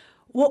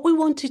 What we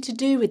wanted to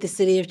do with the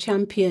City of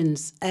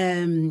Champions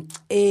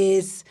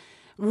is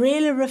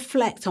really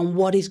reflect on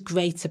what is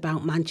great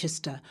about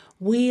Manchester.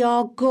 We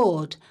are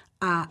good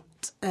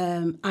at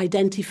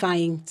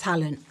identifying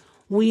talent.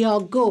 We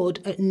are good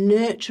at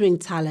nurturing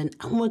talent,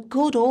 and we're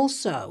good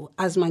also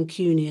as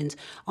Mancunians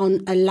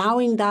on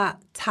allowing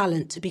that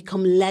talent to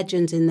become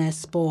legends in their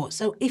sport.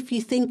 So if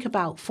you think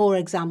about, for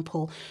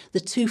example, the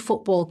 2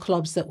 football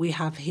clubs that we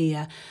have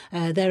here,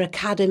 their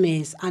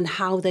academies and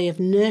how they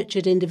have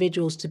nurtured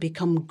individuals to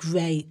become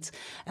great.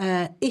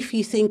 If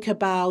you think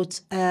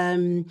about,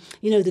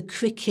 the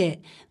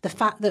cricket, the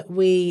fact that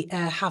we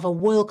have a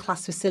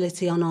world-class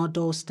facility on our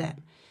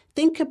doorstep.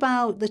 Think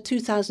about the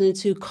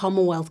 2002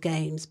 Commonwealth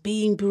Games,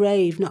 being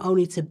brave not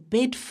only to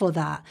bid for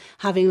that,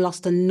 having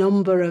lost a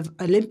number of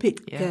Olympic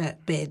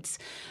bids,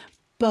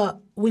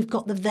 but we've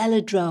got the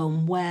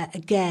velodrome where,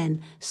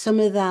 again, some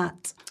of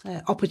that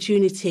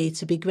opportunity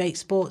to be great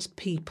sports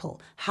people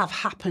have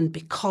happened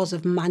because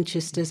of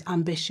Manchester's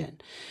ambition.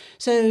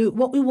 So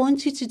what we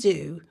wanted to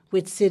do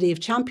with City of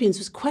Champions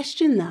was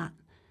question that.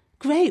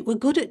 Great, we're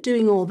good at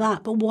doing all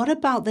that, but what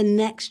about the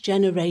next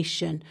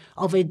generation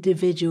of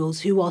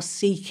individuals who are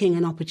seeking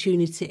an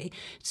opportunity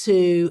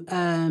to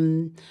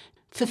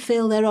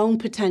fulfill their own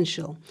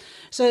potential?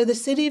 So the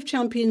City of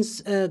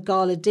Champions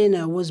Gala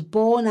dinner was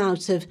born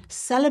out of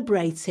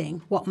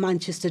celebrating what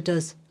Manchester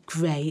does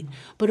great,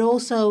 but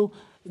also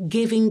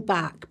giving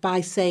back by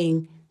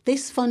saying,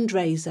 this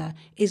fundraiser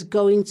is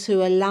going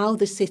to allow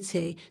the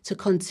city to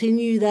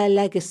continue their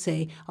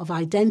legacy of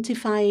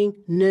identifying,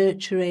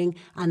 nurturing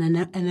and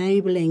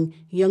enabling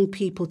young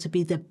people to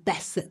be the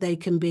best that they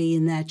can be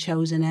in their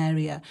chosen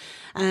area.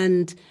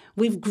 And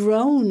we've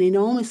grown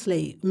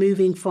enormously,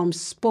 moving from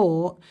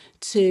sport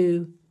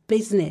to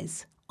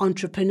business,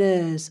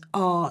 entrepreneurs,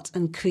 art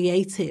and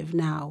creative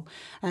now.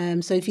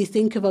 So if you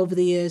think of over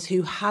the years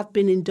who have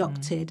been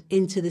inducted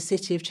into the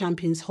City of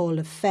Champions Hall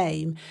of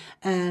Fame,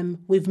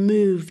 we've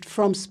moved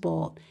from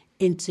sport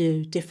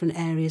into different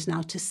areas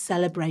now to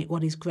celebrate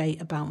what is great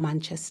about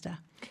Manchester.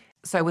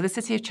 So with the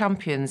City of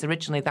Champions,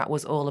 originally that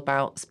was all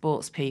about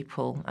sports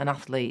people and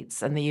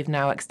athletes, and you've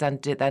now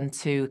extended it then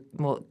to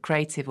more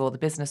creative or the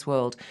business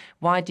world.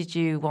 Why did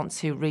you want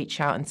to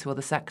reach out into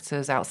other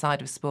sectors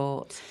outside of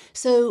sport?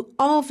 So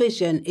our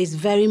vision is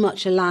very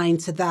much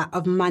aligned to that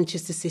of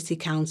Manchester City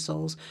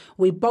Council's.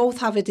 We both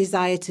have a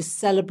desire to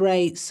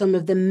celebrate some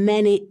of the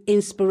many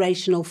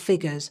inspirational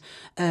figures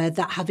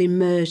that have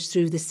emerged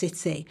through the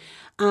city.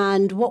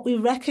 And what we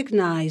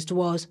recognised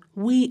was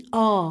we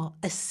are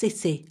a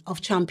city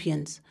of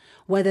champions,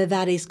 whether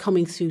that is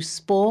coming through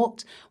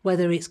sport,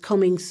 whether it's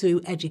coming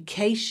through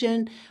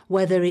education,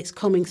 whether it's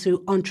coming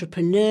through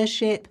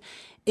entrepreneurship.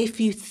 If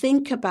you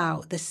think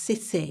about the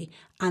city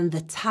and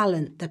the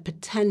talent, the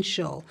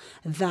potential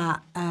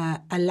that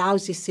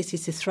allows this city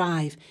to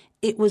thrive,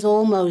 it was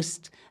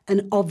almost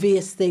an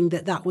obvious thing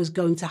that was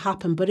going to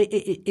happen, but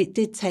it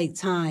did take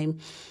time.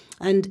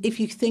 And if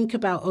you think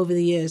about over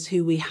the years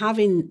who we have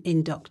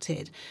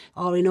inducted,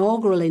 our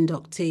inaugural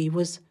inductee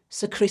was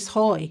Sir Chris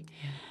Hoy.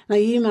 Yeah. Now,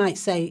 you might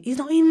say, he's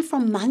not even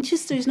from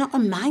Manchester, he's not a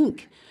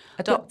Manc.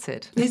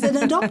 Adopted. He's an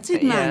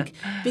adopted Manc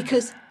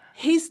because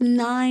his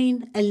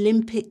 9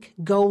 Olympic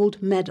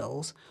gold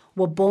medals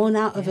were born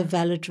out of a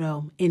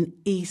velodrome in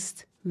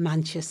East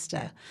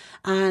Manchester.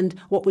 And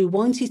what we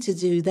wanted to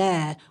do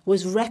there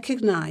was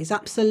recognise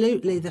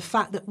absolutely the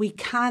fact that we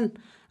can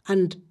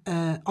and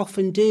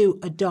often do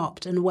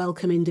adopt and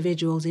welcome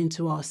individuals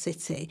into our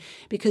city,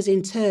 because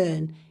in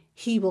turn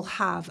he will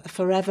have a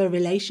forever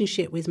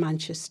relationship with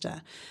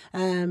Manchester.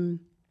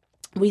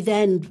 We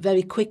then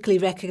very quickly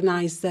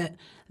recognised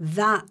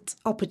that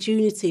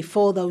opportunity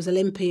for those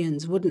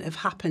Olympians wouldn't have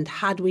happened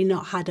had we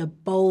not had a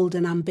bold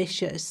and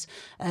ambitious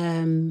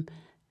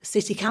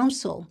city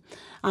council.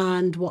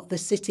 And what the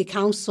City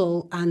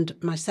Council and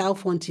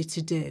myself wanted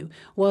to do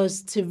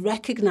was to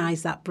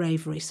recognise that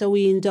bravery. So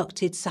we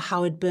inducted Sir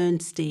Howard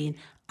Bernstein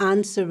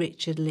and Sir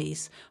Richard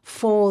Leese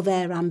for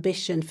their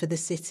ambition for the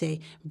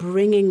city,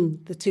 bringing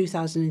the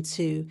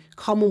 2002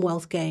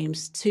 Commonwealth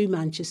Games to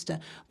Manchester,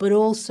 but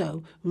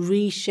also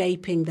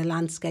reshaping the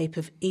landscape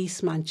of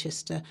East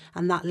Manchester,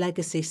 and that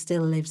legacy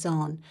still lives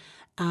on.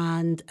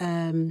 And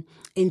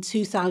in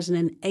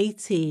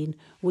 2018,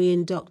 we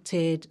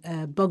inducted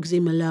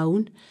Bugsy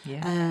Malone,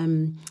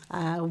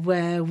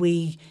 where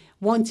we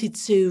wanted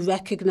to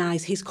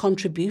recognise his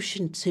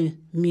contribution to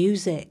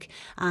music.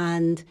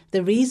 And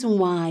the reason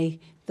why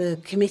the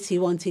committee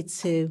wanted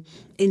to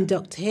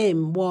induct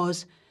him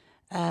was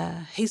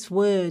his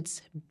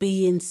words,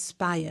 "be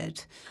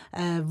inspired,"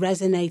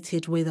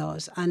 resonated with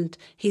us. And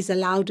he's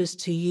allowed us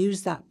to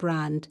use that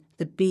brand.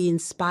 The Be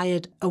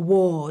Inspired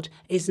Award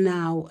is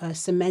now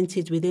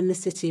cemented within the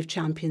City of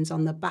Champions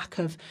on the back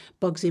of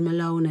Bugsy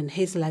Malone and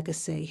his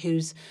legacy,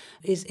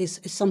 is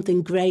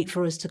something great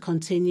for us to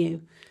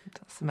continue.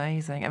 That's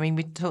amazing. I mean,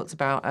 we talked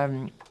about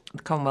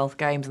the Commonwealth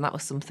Games, and that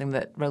was something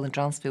that Roland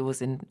Dransfield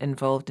was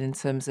involved in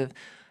terms of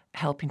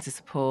helping to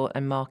support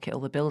and market all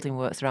the building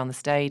works around the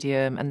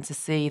stadium, and to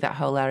see that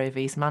whole area of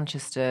East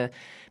Manchester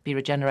be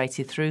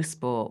regenerated through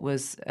sport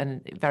was a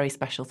very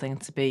special thing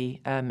to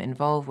be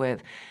involved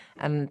with.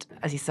 And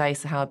as you say,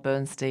 Sir Howard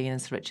Bernstein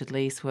and Sir Richard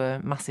Leese were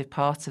a massive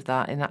part of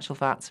that. In actual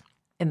fact,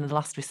 in the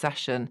last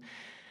recession,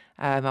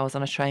 I was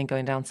on a train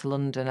going down to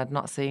London. I'd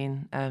not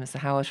seen Sir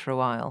Howard for a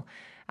while.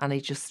 And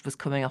he just was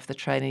coming off the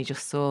train and he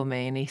just saw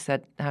me and he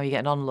said, "How are you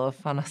getting on, love?"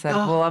 And I said,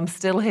 "Well, I'm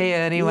still here."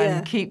 And he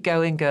went, "Keep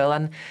going, girl."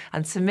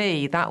 And to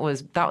me, that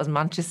was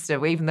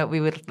Manchester, even though we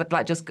were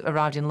just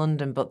arrived in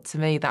London. But to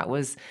me, that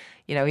was,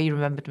 he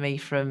remembered me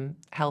from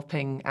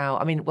helping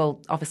out. I mean, well,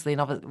 obviously,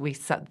 we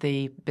set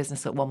the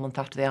business up 1 month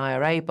after the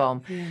IRA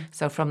bomb. Yeah.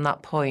 So from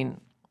that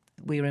point,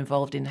 we were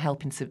involved in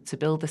helping to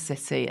build the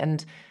city.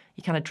 And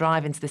you kind of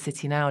drive into the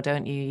city now,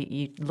 don't you?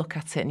 You look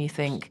at it and you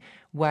think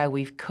where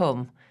we've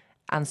come.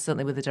 And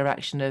certainly with the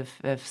direction of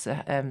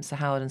Sir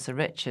Howard and Sir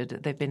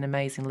Richard, they've been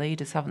amazing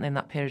leaders, haven't they, in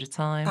that period of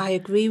time? I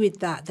agree with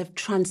that. They've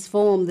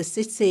transformed the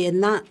city.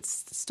 And that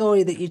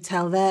story that you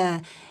tell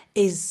there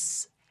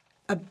is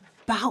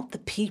about the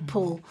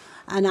people.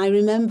 And I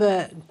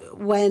remember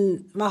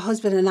when my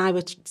husband and I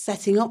were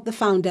setting up the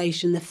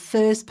foundation, the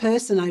first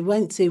person I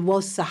went to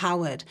was Sir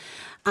Howard.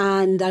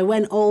 And I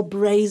went all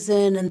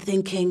brazen and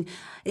thinking,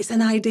 it's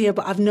an idea,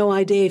 but I've no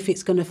idea if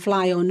it's going to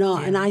fly or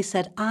not. Yeah. And I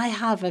said, I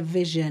have a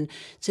vision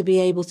to be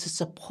able to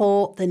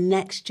support the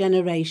next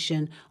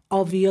generation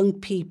of young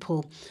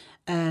people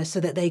so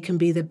that they can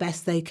be the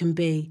best they can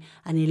be.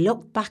 And he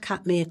looked back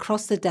at me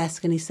across the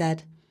desk and he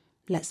said,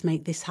 let's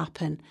make this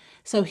happen.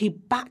 So he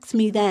backed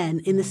me then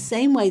in the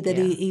same way that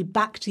he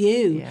backed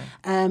you.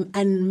 Yeah.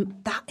 And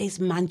that is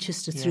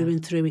Manchester through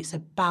and through. It's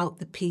about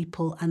the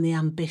people and the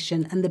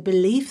ambition and the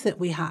belief that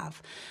we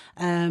have.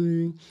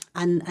 And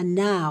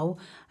now,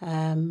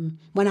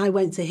 when I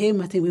went to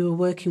him, I think we were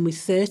working with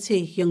 30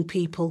 young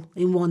people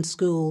in one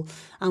school,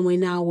 and we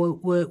now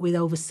work with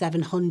over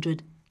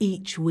 700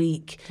 each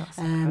week. That's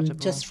incredible.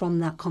 Just from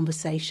that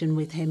conversation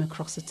with him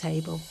across the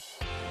table.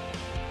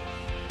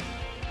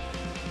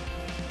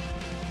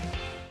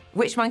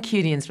 Which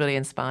Mancunians really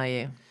inspire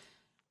you?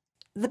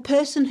 The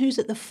person who's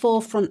at the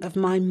forefront of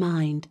my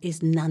mind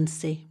is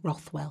Nancy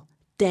Rothwell,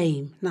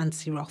 Dame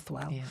Nancy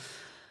Rothwell. Yeah.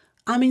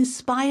 I'm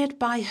inspired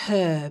by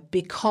her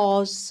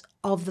because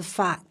of the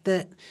fact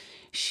that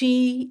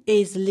she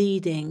is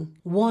leading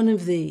one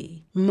of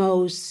the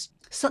most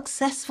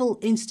successful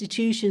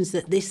institutions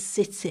that this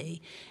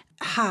city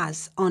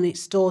has on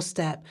its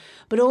doorstep,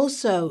 but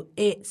also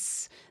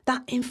it's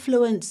that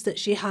influence that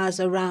she has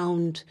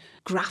around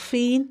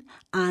graphene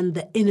and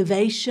the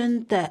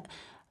innovation that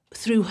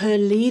through her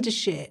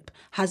leadership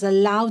has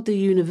allowed the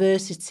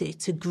university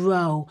to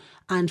grow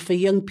and for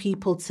young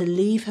people to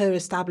leave her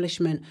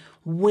establishment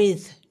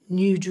with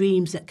new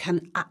dreams that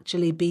can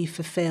actually be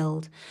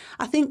fulfilled.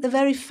 I think the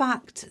very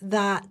fact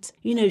that,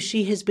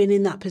 she has been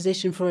in that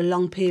position for a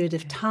long period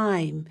of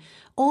time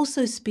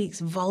also speaks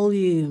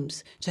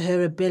volumes to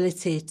her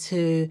ability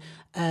to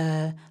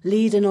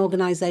lead an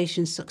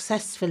organisation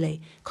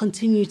successfully,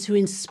 continue to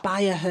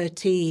inspire her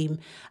team.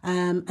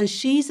 And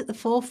she's at the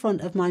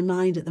forefront of my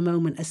mind at the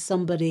moment as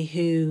somebody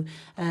who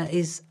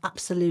is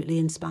absolutely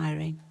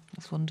inspiring.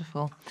 That's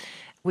wonderful.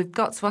 We've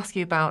got to ask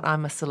you about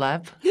I'm a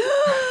Celeb.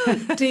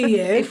 Do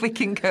you? If we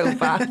can go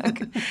back.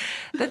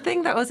 The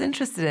thing that I was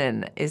interested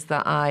in is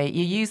that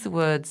you use the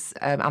words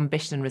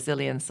ambition and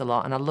resilience a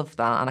lot, and I love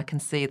that, and I can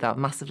see that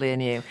massively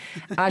in you.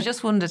 I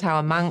just wondered how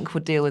a Manc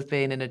would deal with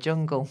being in a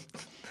jungle.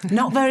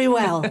 Not very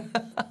well.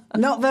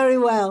 Not very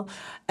well.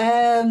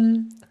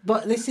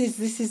 But this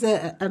is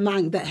a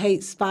Manc that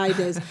hates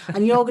spiders.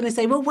 And you're going to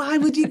say, well, why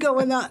would you go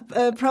on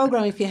that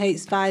programme if you hate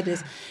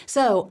spiders?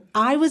 So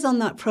I was on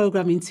that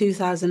programme in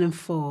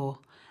 2004.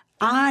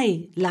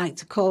 I like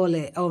to call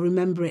it or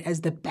remember it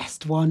as the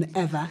best one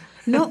ever.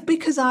 Not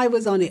because I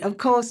was on it, of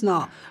course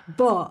not,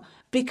 but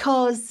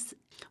because,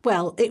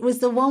 well, it was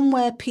the one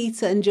where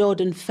Peter and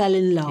Jordan fell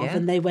in love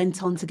and they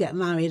went on to get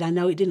married. I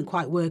know it didn't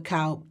quite work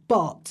out,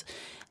 but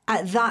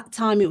at that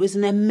time, it was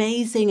an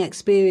amazing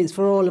experience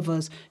for all of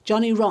us.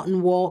 Johnny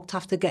Rotten walked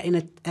after getting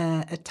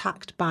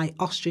attacked by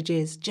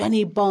ostriches.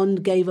 Jenny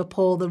Bond gave up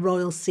all the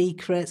royal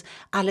secrets.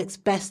 Alex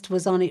Best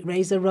was on it.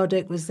 Razor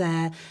Ruddock was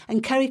there.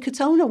 And Kerry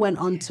Katona went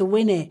on to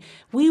win it.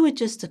 We were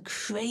just a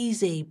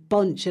crazy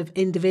bunch of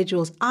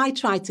individuals. I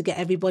tried to get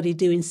everybody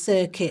doing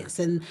circuits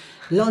and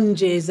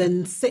lunges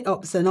and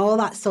sit-ups and all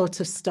that sort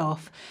of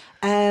stuff.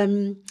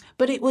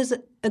 But it was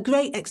a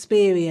great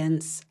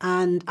experience,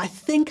 and I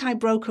think I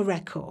broke a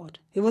record.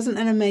 It wasn't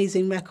an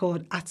amazing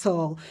record at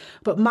all,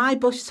 but my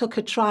bush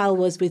tucker trial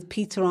was with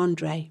Peter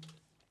Andre,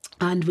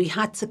 and we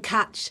had to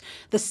catch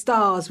the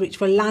stars which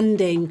were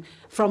landing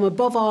from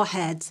above our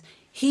heads.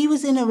 He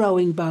was in a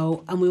rowing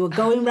boat and we were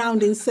going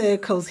round in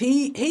circles.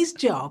 His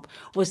job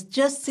was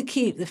just to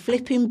keep the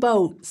flipping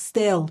boat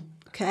still,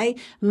 okay?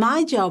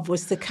 My job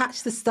was to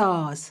catch the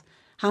stars.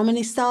 How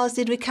many stars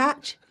did we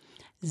catch?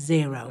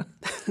 0.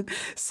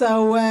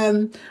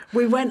 So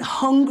we went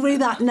hungry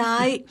that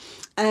night,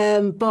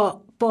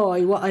 but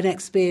boy, what an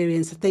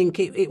experience. I think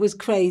it was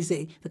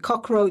crazy. The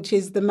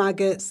cockroaches, the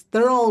maggots,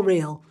 they're all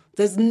real.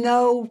 There's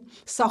no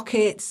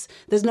sockets,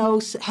 there's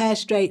no hair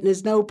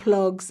straighteners, no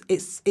plugs.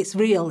 It's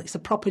real. It's a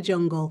proper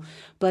jungle,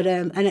 but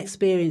an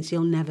experience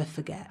you'll never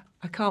forget.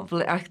 I can't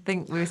believe. I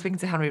think we were speaking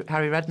to Harry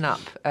Redknapp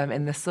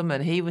in the summer,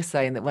 and he was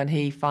saying that when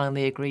he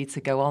finally agreed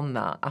to go on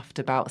that,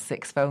 after about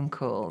 6 phone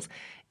calls,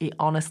 he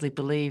honestly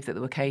believed that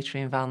there were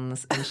catering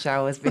vans and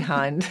showers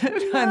behind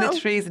the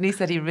trees, and he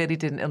said he really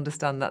didn't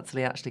understand that till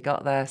he actually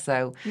got there.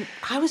 So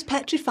I was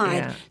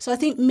petrified. Yeah. So I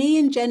think me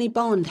and Jenny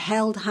Bond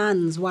held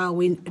hands while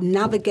we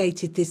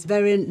navigated this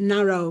very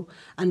narrow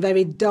and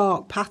very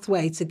dark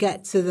pathway to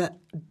get to the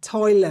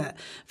toilet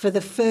for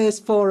the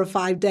first 4 or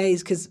 5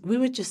 days, because we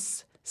were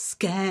just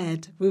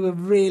scared. We were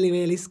really,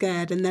 really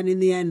scared. And then in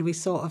the end, we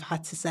sort of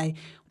had to say,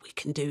 we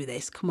can do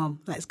this. Come on,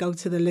 let's go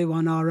to the loo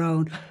on our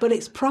own. But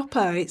it's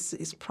proper.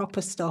 It's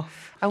proper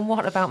stuff. And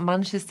what about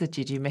Manchester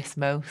did you miss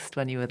most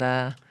when you were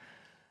there?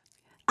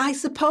 I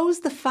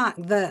suppose the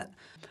fact that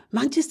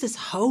Manchester's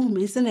home,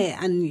 isn't it?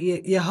 And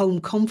your home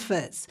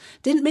comforts.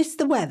 Didn't miss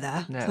the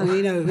weather. No.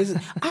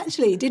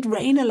 So, it did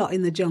rain a lot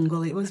in the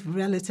jungle. It was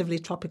relatively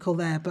tropical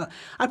there. But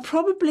I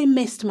probably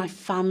missed my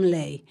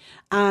family.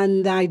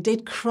 And I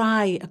did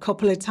cry a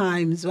couple of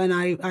times when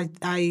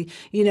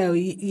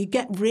you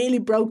get really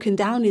broken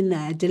down in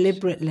there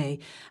deliberately.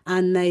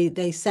 And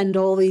they send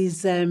all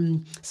these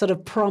sort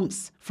of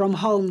prompts from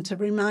home to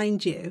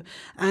remind you.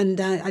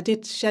 And I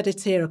did shed a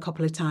tear a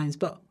couple of times.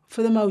 But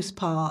for the most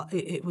part,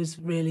 it was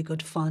really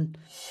good fun.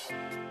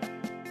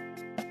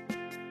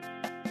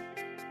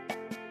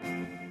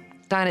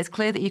 Diane, it's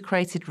clear that you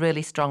created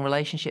really strong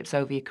relationships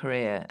over your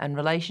career, and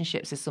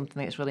relationships is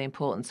something that's really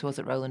important to us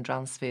at Roland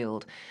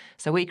Dransfield.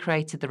 So we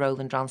created the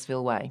Roland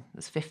Dransfield Way.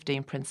 There's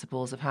 15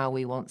 principles of how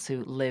we want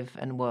to live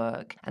and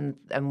work and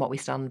what we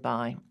stand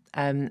by.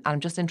 I'm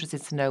just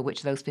interested to know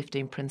which of those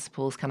 15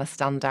 principles kind of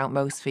stand out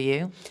most for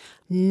you.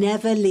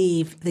 Never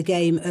leave the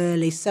game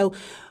early. So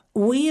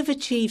we have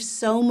achieved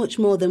so much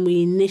more than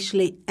we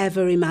initially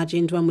ever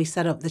imagined when we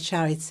set up the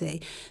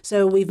charity.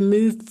 So we've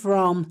moved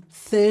from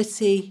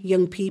 30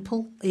 young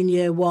people in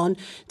year one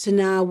to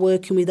now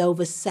working with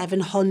over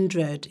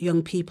 700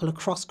 young people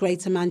across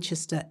Greater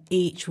Manchester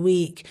each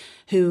week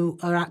who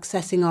are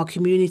accessing our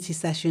community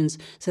sessions.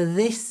 So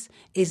this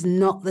is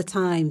not the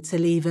time to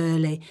leave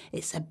early.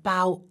 It's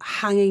about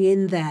hanging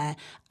in there,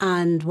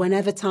 and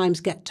whenever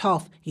times get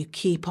tough, you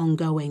keep on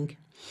going.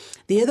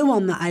 The other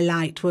one that I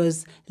liked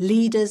was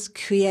leaders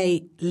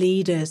create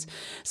leaders.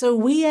 So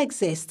we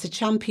exist to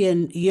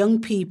champion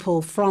young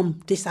people from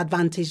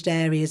disadvantaged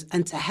areas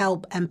and to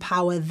help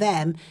empower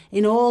them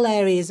in all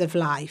areas of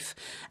life.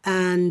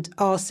 And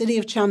our City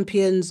of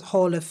Champions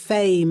Hall of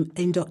Fame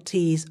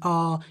inductees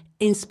are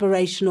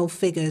inspirational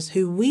figures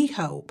who we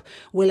hope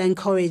will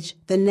encourage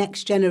the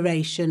next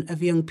generation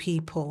of young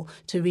people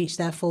to reach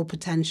their full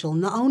potential,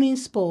 not only in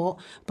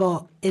sport,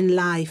 but in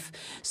life.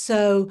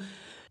 So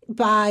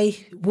by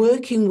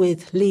working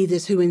with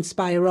leaders who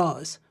inspire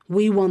us,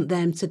 we want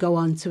them to go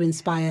on to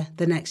inspire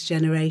the next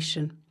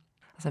generation.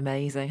 That's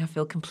amazing. I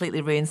feel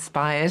completely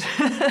re-inspired.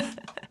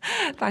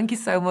 Thank you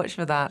so much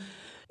for that.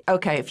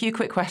 OK, a few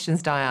quick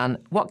questions, Diane.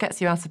 What gets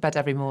you out of bed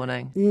every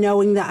morning?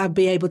 Knowing that I'd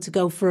be able to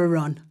go for a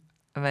run.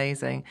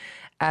 Amazing.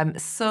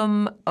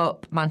 Sum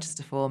up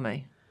Manchester for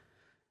me.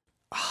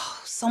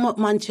 Sum up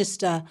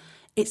Manchester.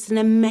 It's an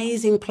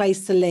amazing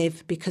place to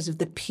live because of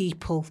the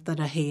people that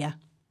are here.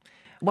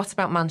 What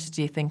about Manchester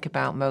do you think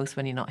about most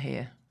when you're not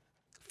here?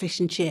 Fish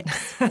and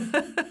chips.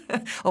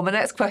 Well, my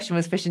next question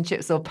was fish and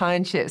chips or pie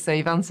and chips, so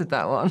you've answered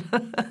that one.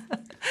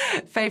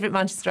 Favourite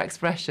Manchester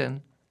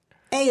expression?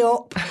 Hey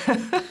up.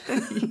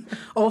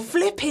 Or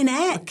flipping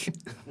heck.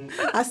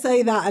 I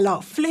say that a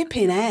lot.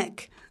 Flipping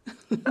heck.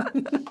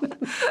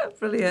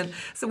 Brilliant.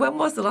 So when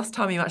was the last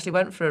time you actually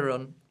went for a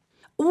run?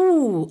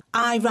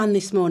 I ran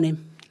this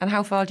morning. And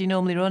how far do you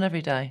normally run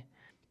every day?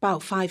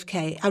 About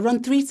 5k. I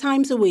run 3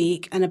 times a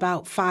week and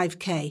about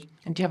 5k.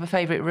 And do you have a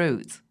favourite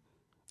route?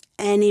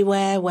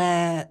 Anywhere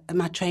where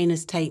my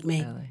trainers take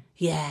me. Really?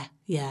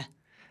 Yeah.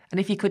 And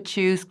if you could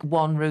choose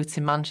one route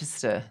in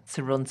Manchester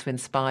to run to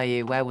inspire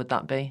you, where would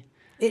that be?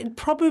 It'd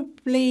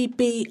probably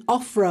be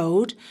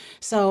off-road,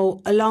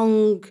 so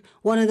along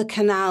one of the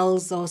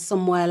canals or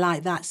somewhere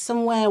like that,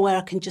 somewhere where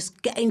I can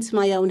just get into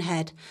my own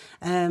head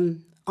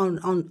on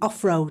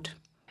off-road.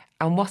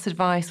 And what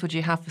advice would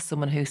you have for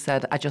someone who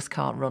said, I just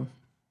can't run?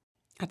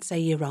 I'd say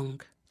you're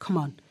wrong. Come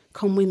on,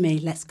 come with me,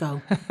 let's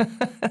go.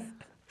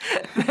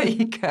 There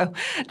you go.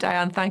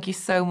 Diane, thank you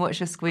so much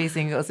for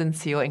squeezing us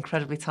into your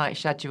incredibly tight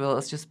schedule.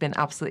 It's just been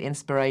absolutely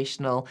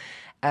inspirational.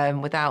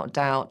 Without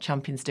doubt,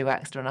 champions do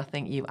extra, and I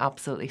think you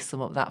absolutely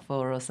sum up that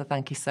for us. So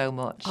thank you so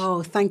much.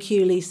 Oh, thank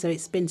you, Lisa.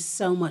 It's been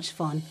so much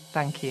fun.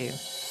 Thank you.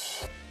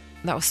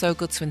 That was so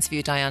good to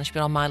interview Diane. She's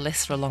been on my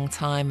list for a long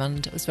time,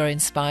 and I was very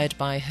inspired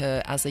by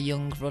her as a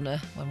young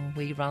runner when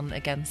we ran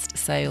against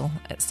Sale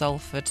at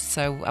Salford.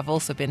 So I've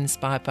also been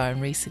inspired by her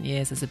in recent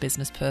years as a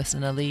business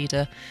person and a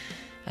leader,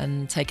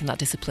 and taking that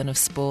discipline of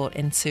sport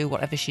into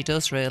whatever she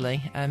does,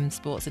 really.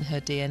 Sport's in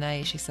her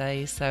DNA, she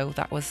says. So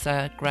that was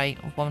great,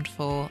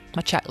 wonderful.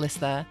 My checklist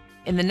there.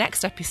 In the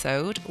next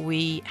episode,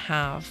 we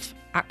have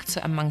actor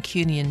and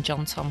Mancunian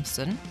John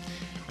Thompson,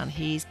 and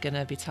he's going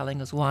to be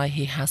telling us why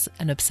he has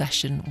an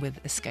obsession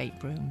with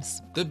escape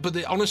rooms.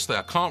 Honestly,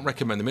 I can't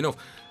recommend them enough.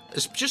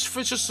 It's just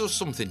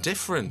something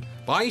different.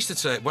 But I used to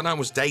take, when I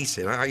was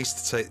dating, I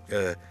used to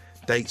take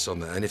dates on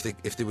there, and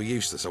if they were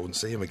useless, I wouldn't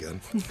see them again.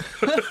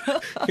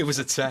 It was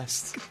a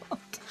test. God.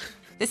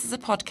 This is a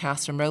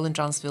podcast from Roland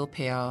Dransfield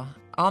PR.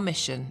 Our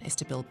mission is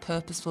to build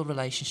purposeful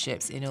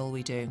relationships in all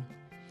we do.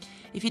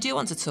 If you do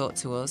want to talk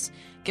to us,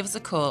 give us a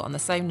call on the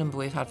same number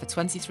we've had for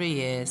 23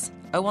 years,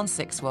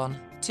 0161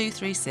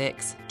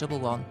 236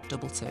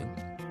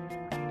 1122.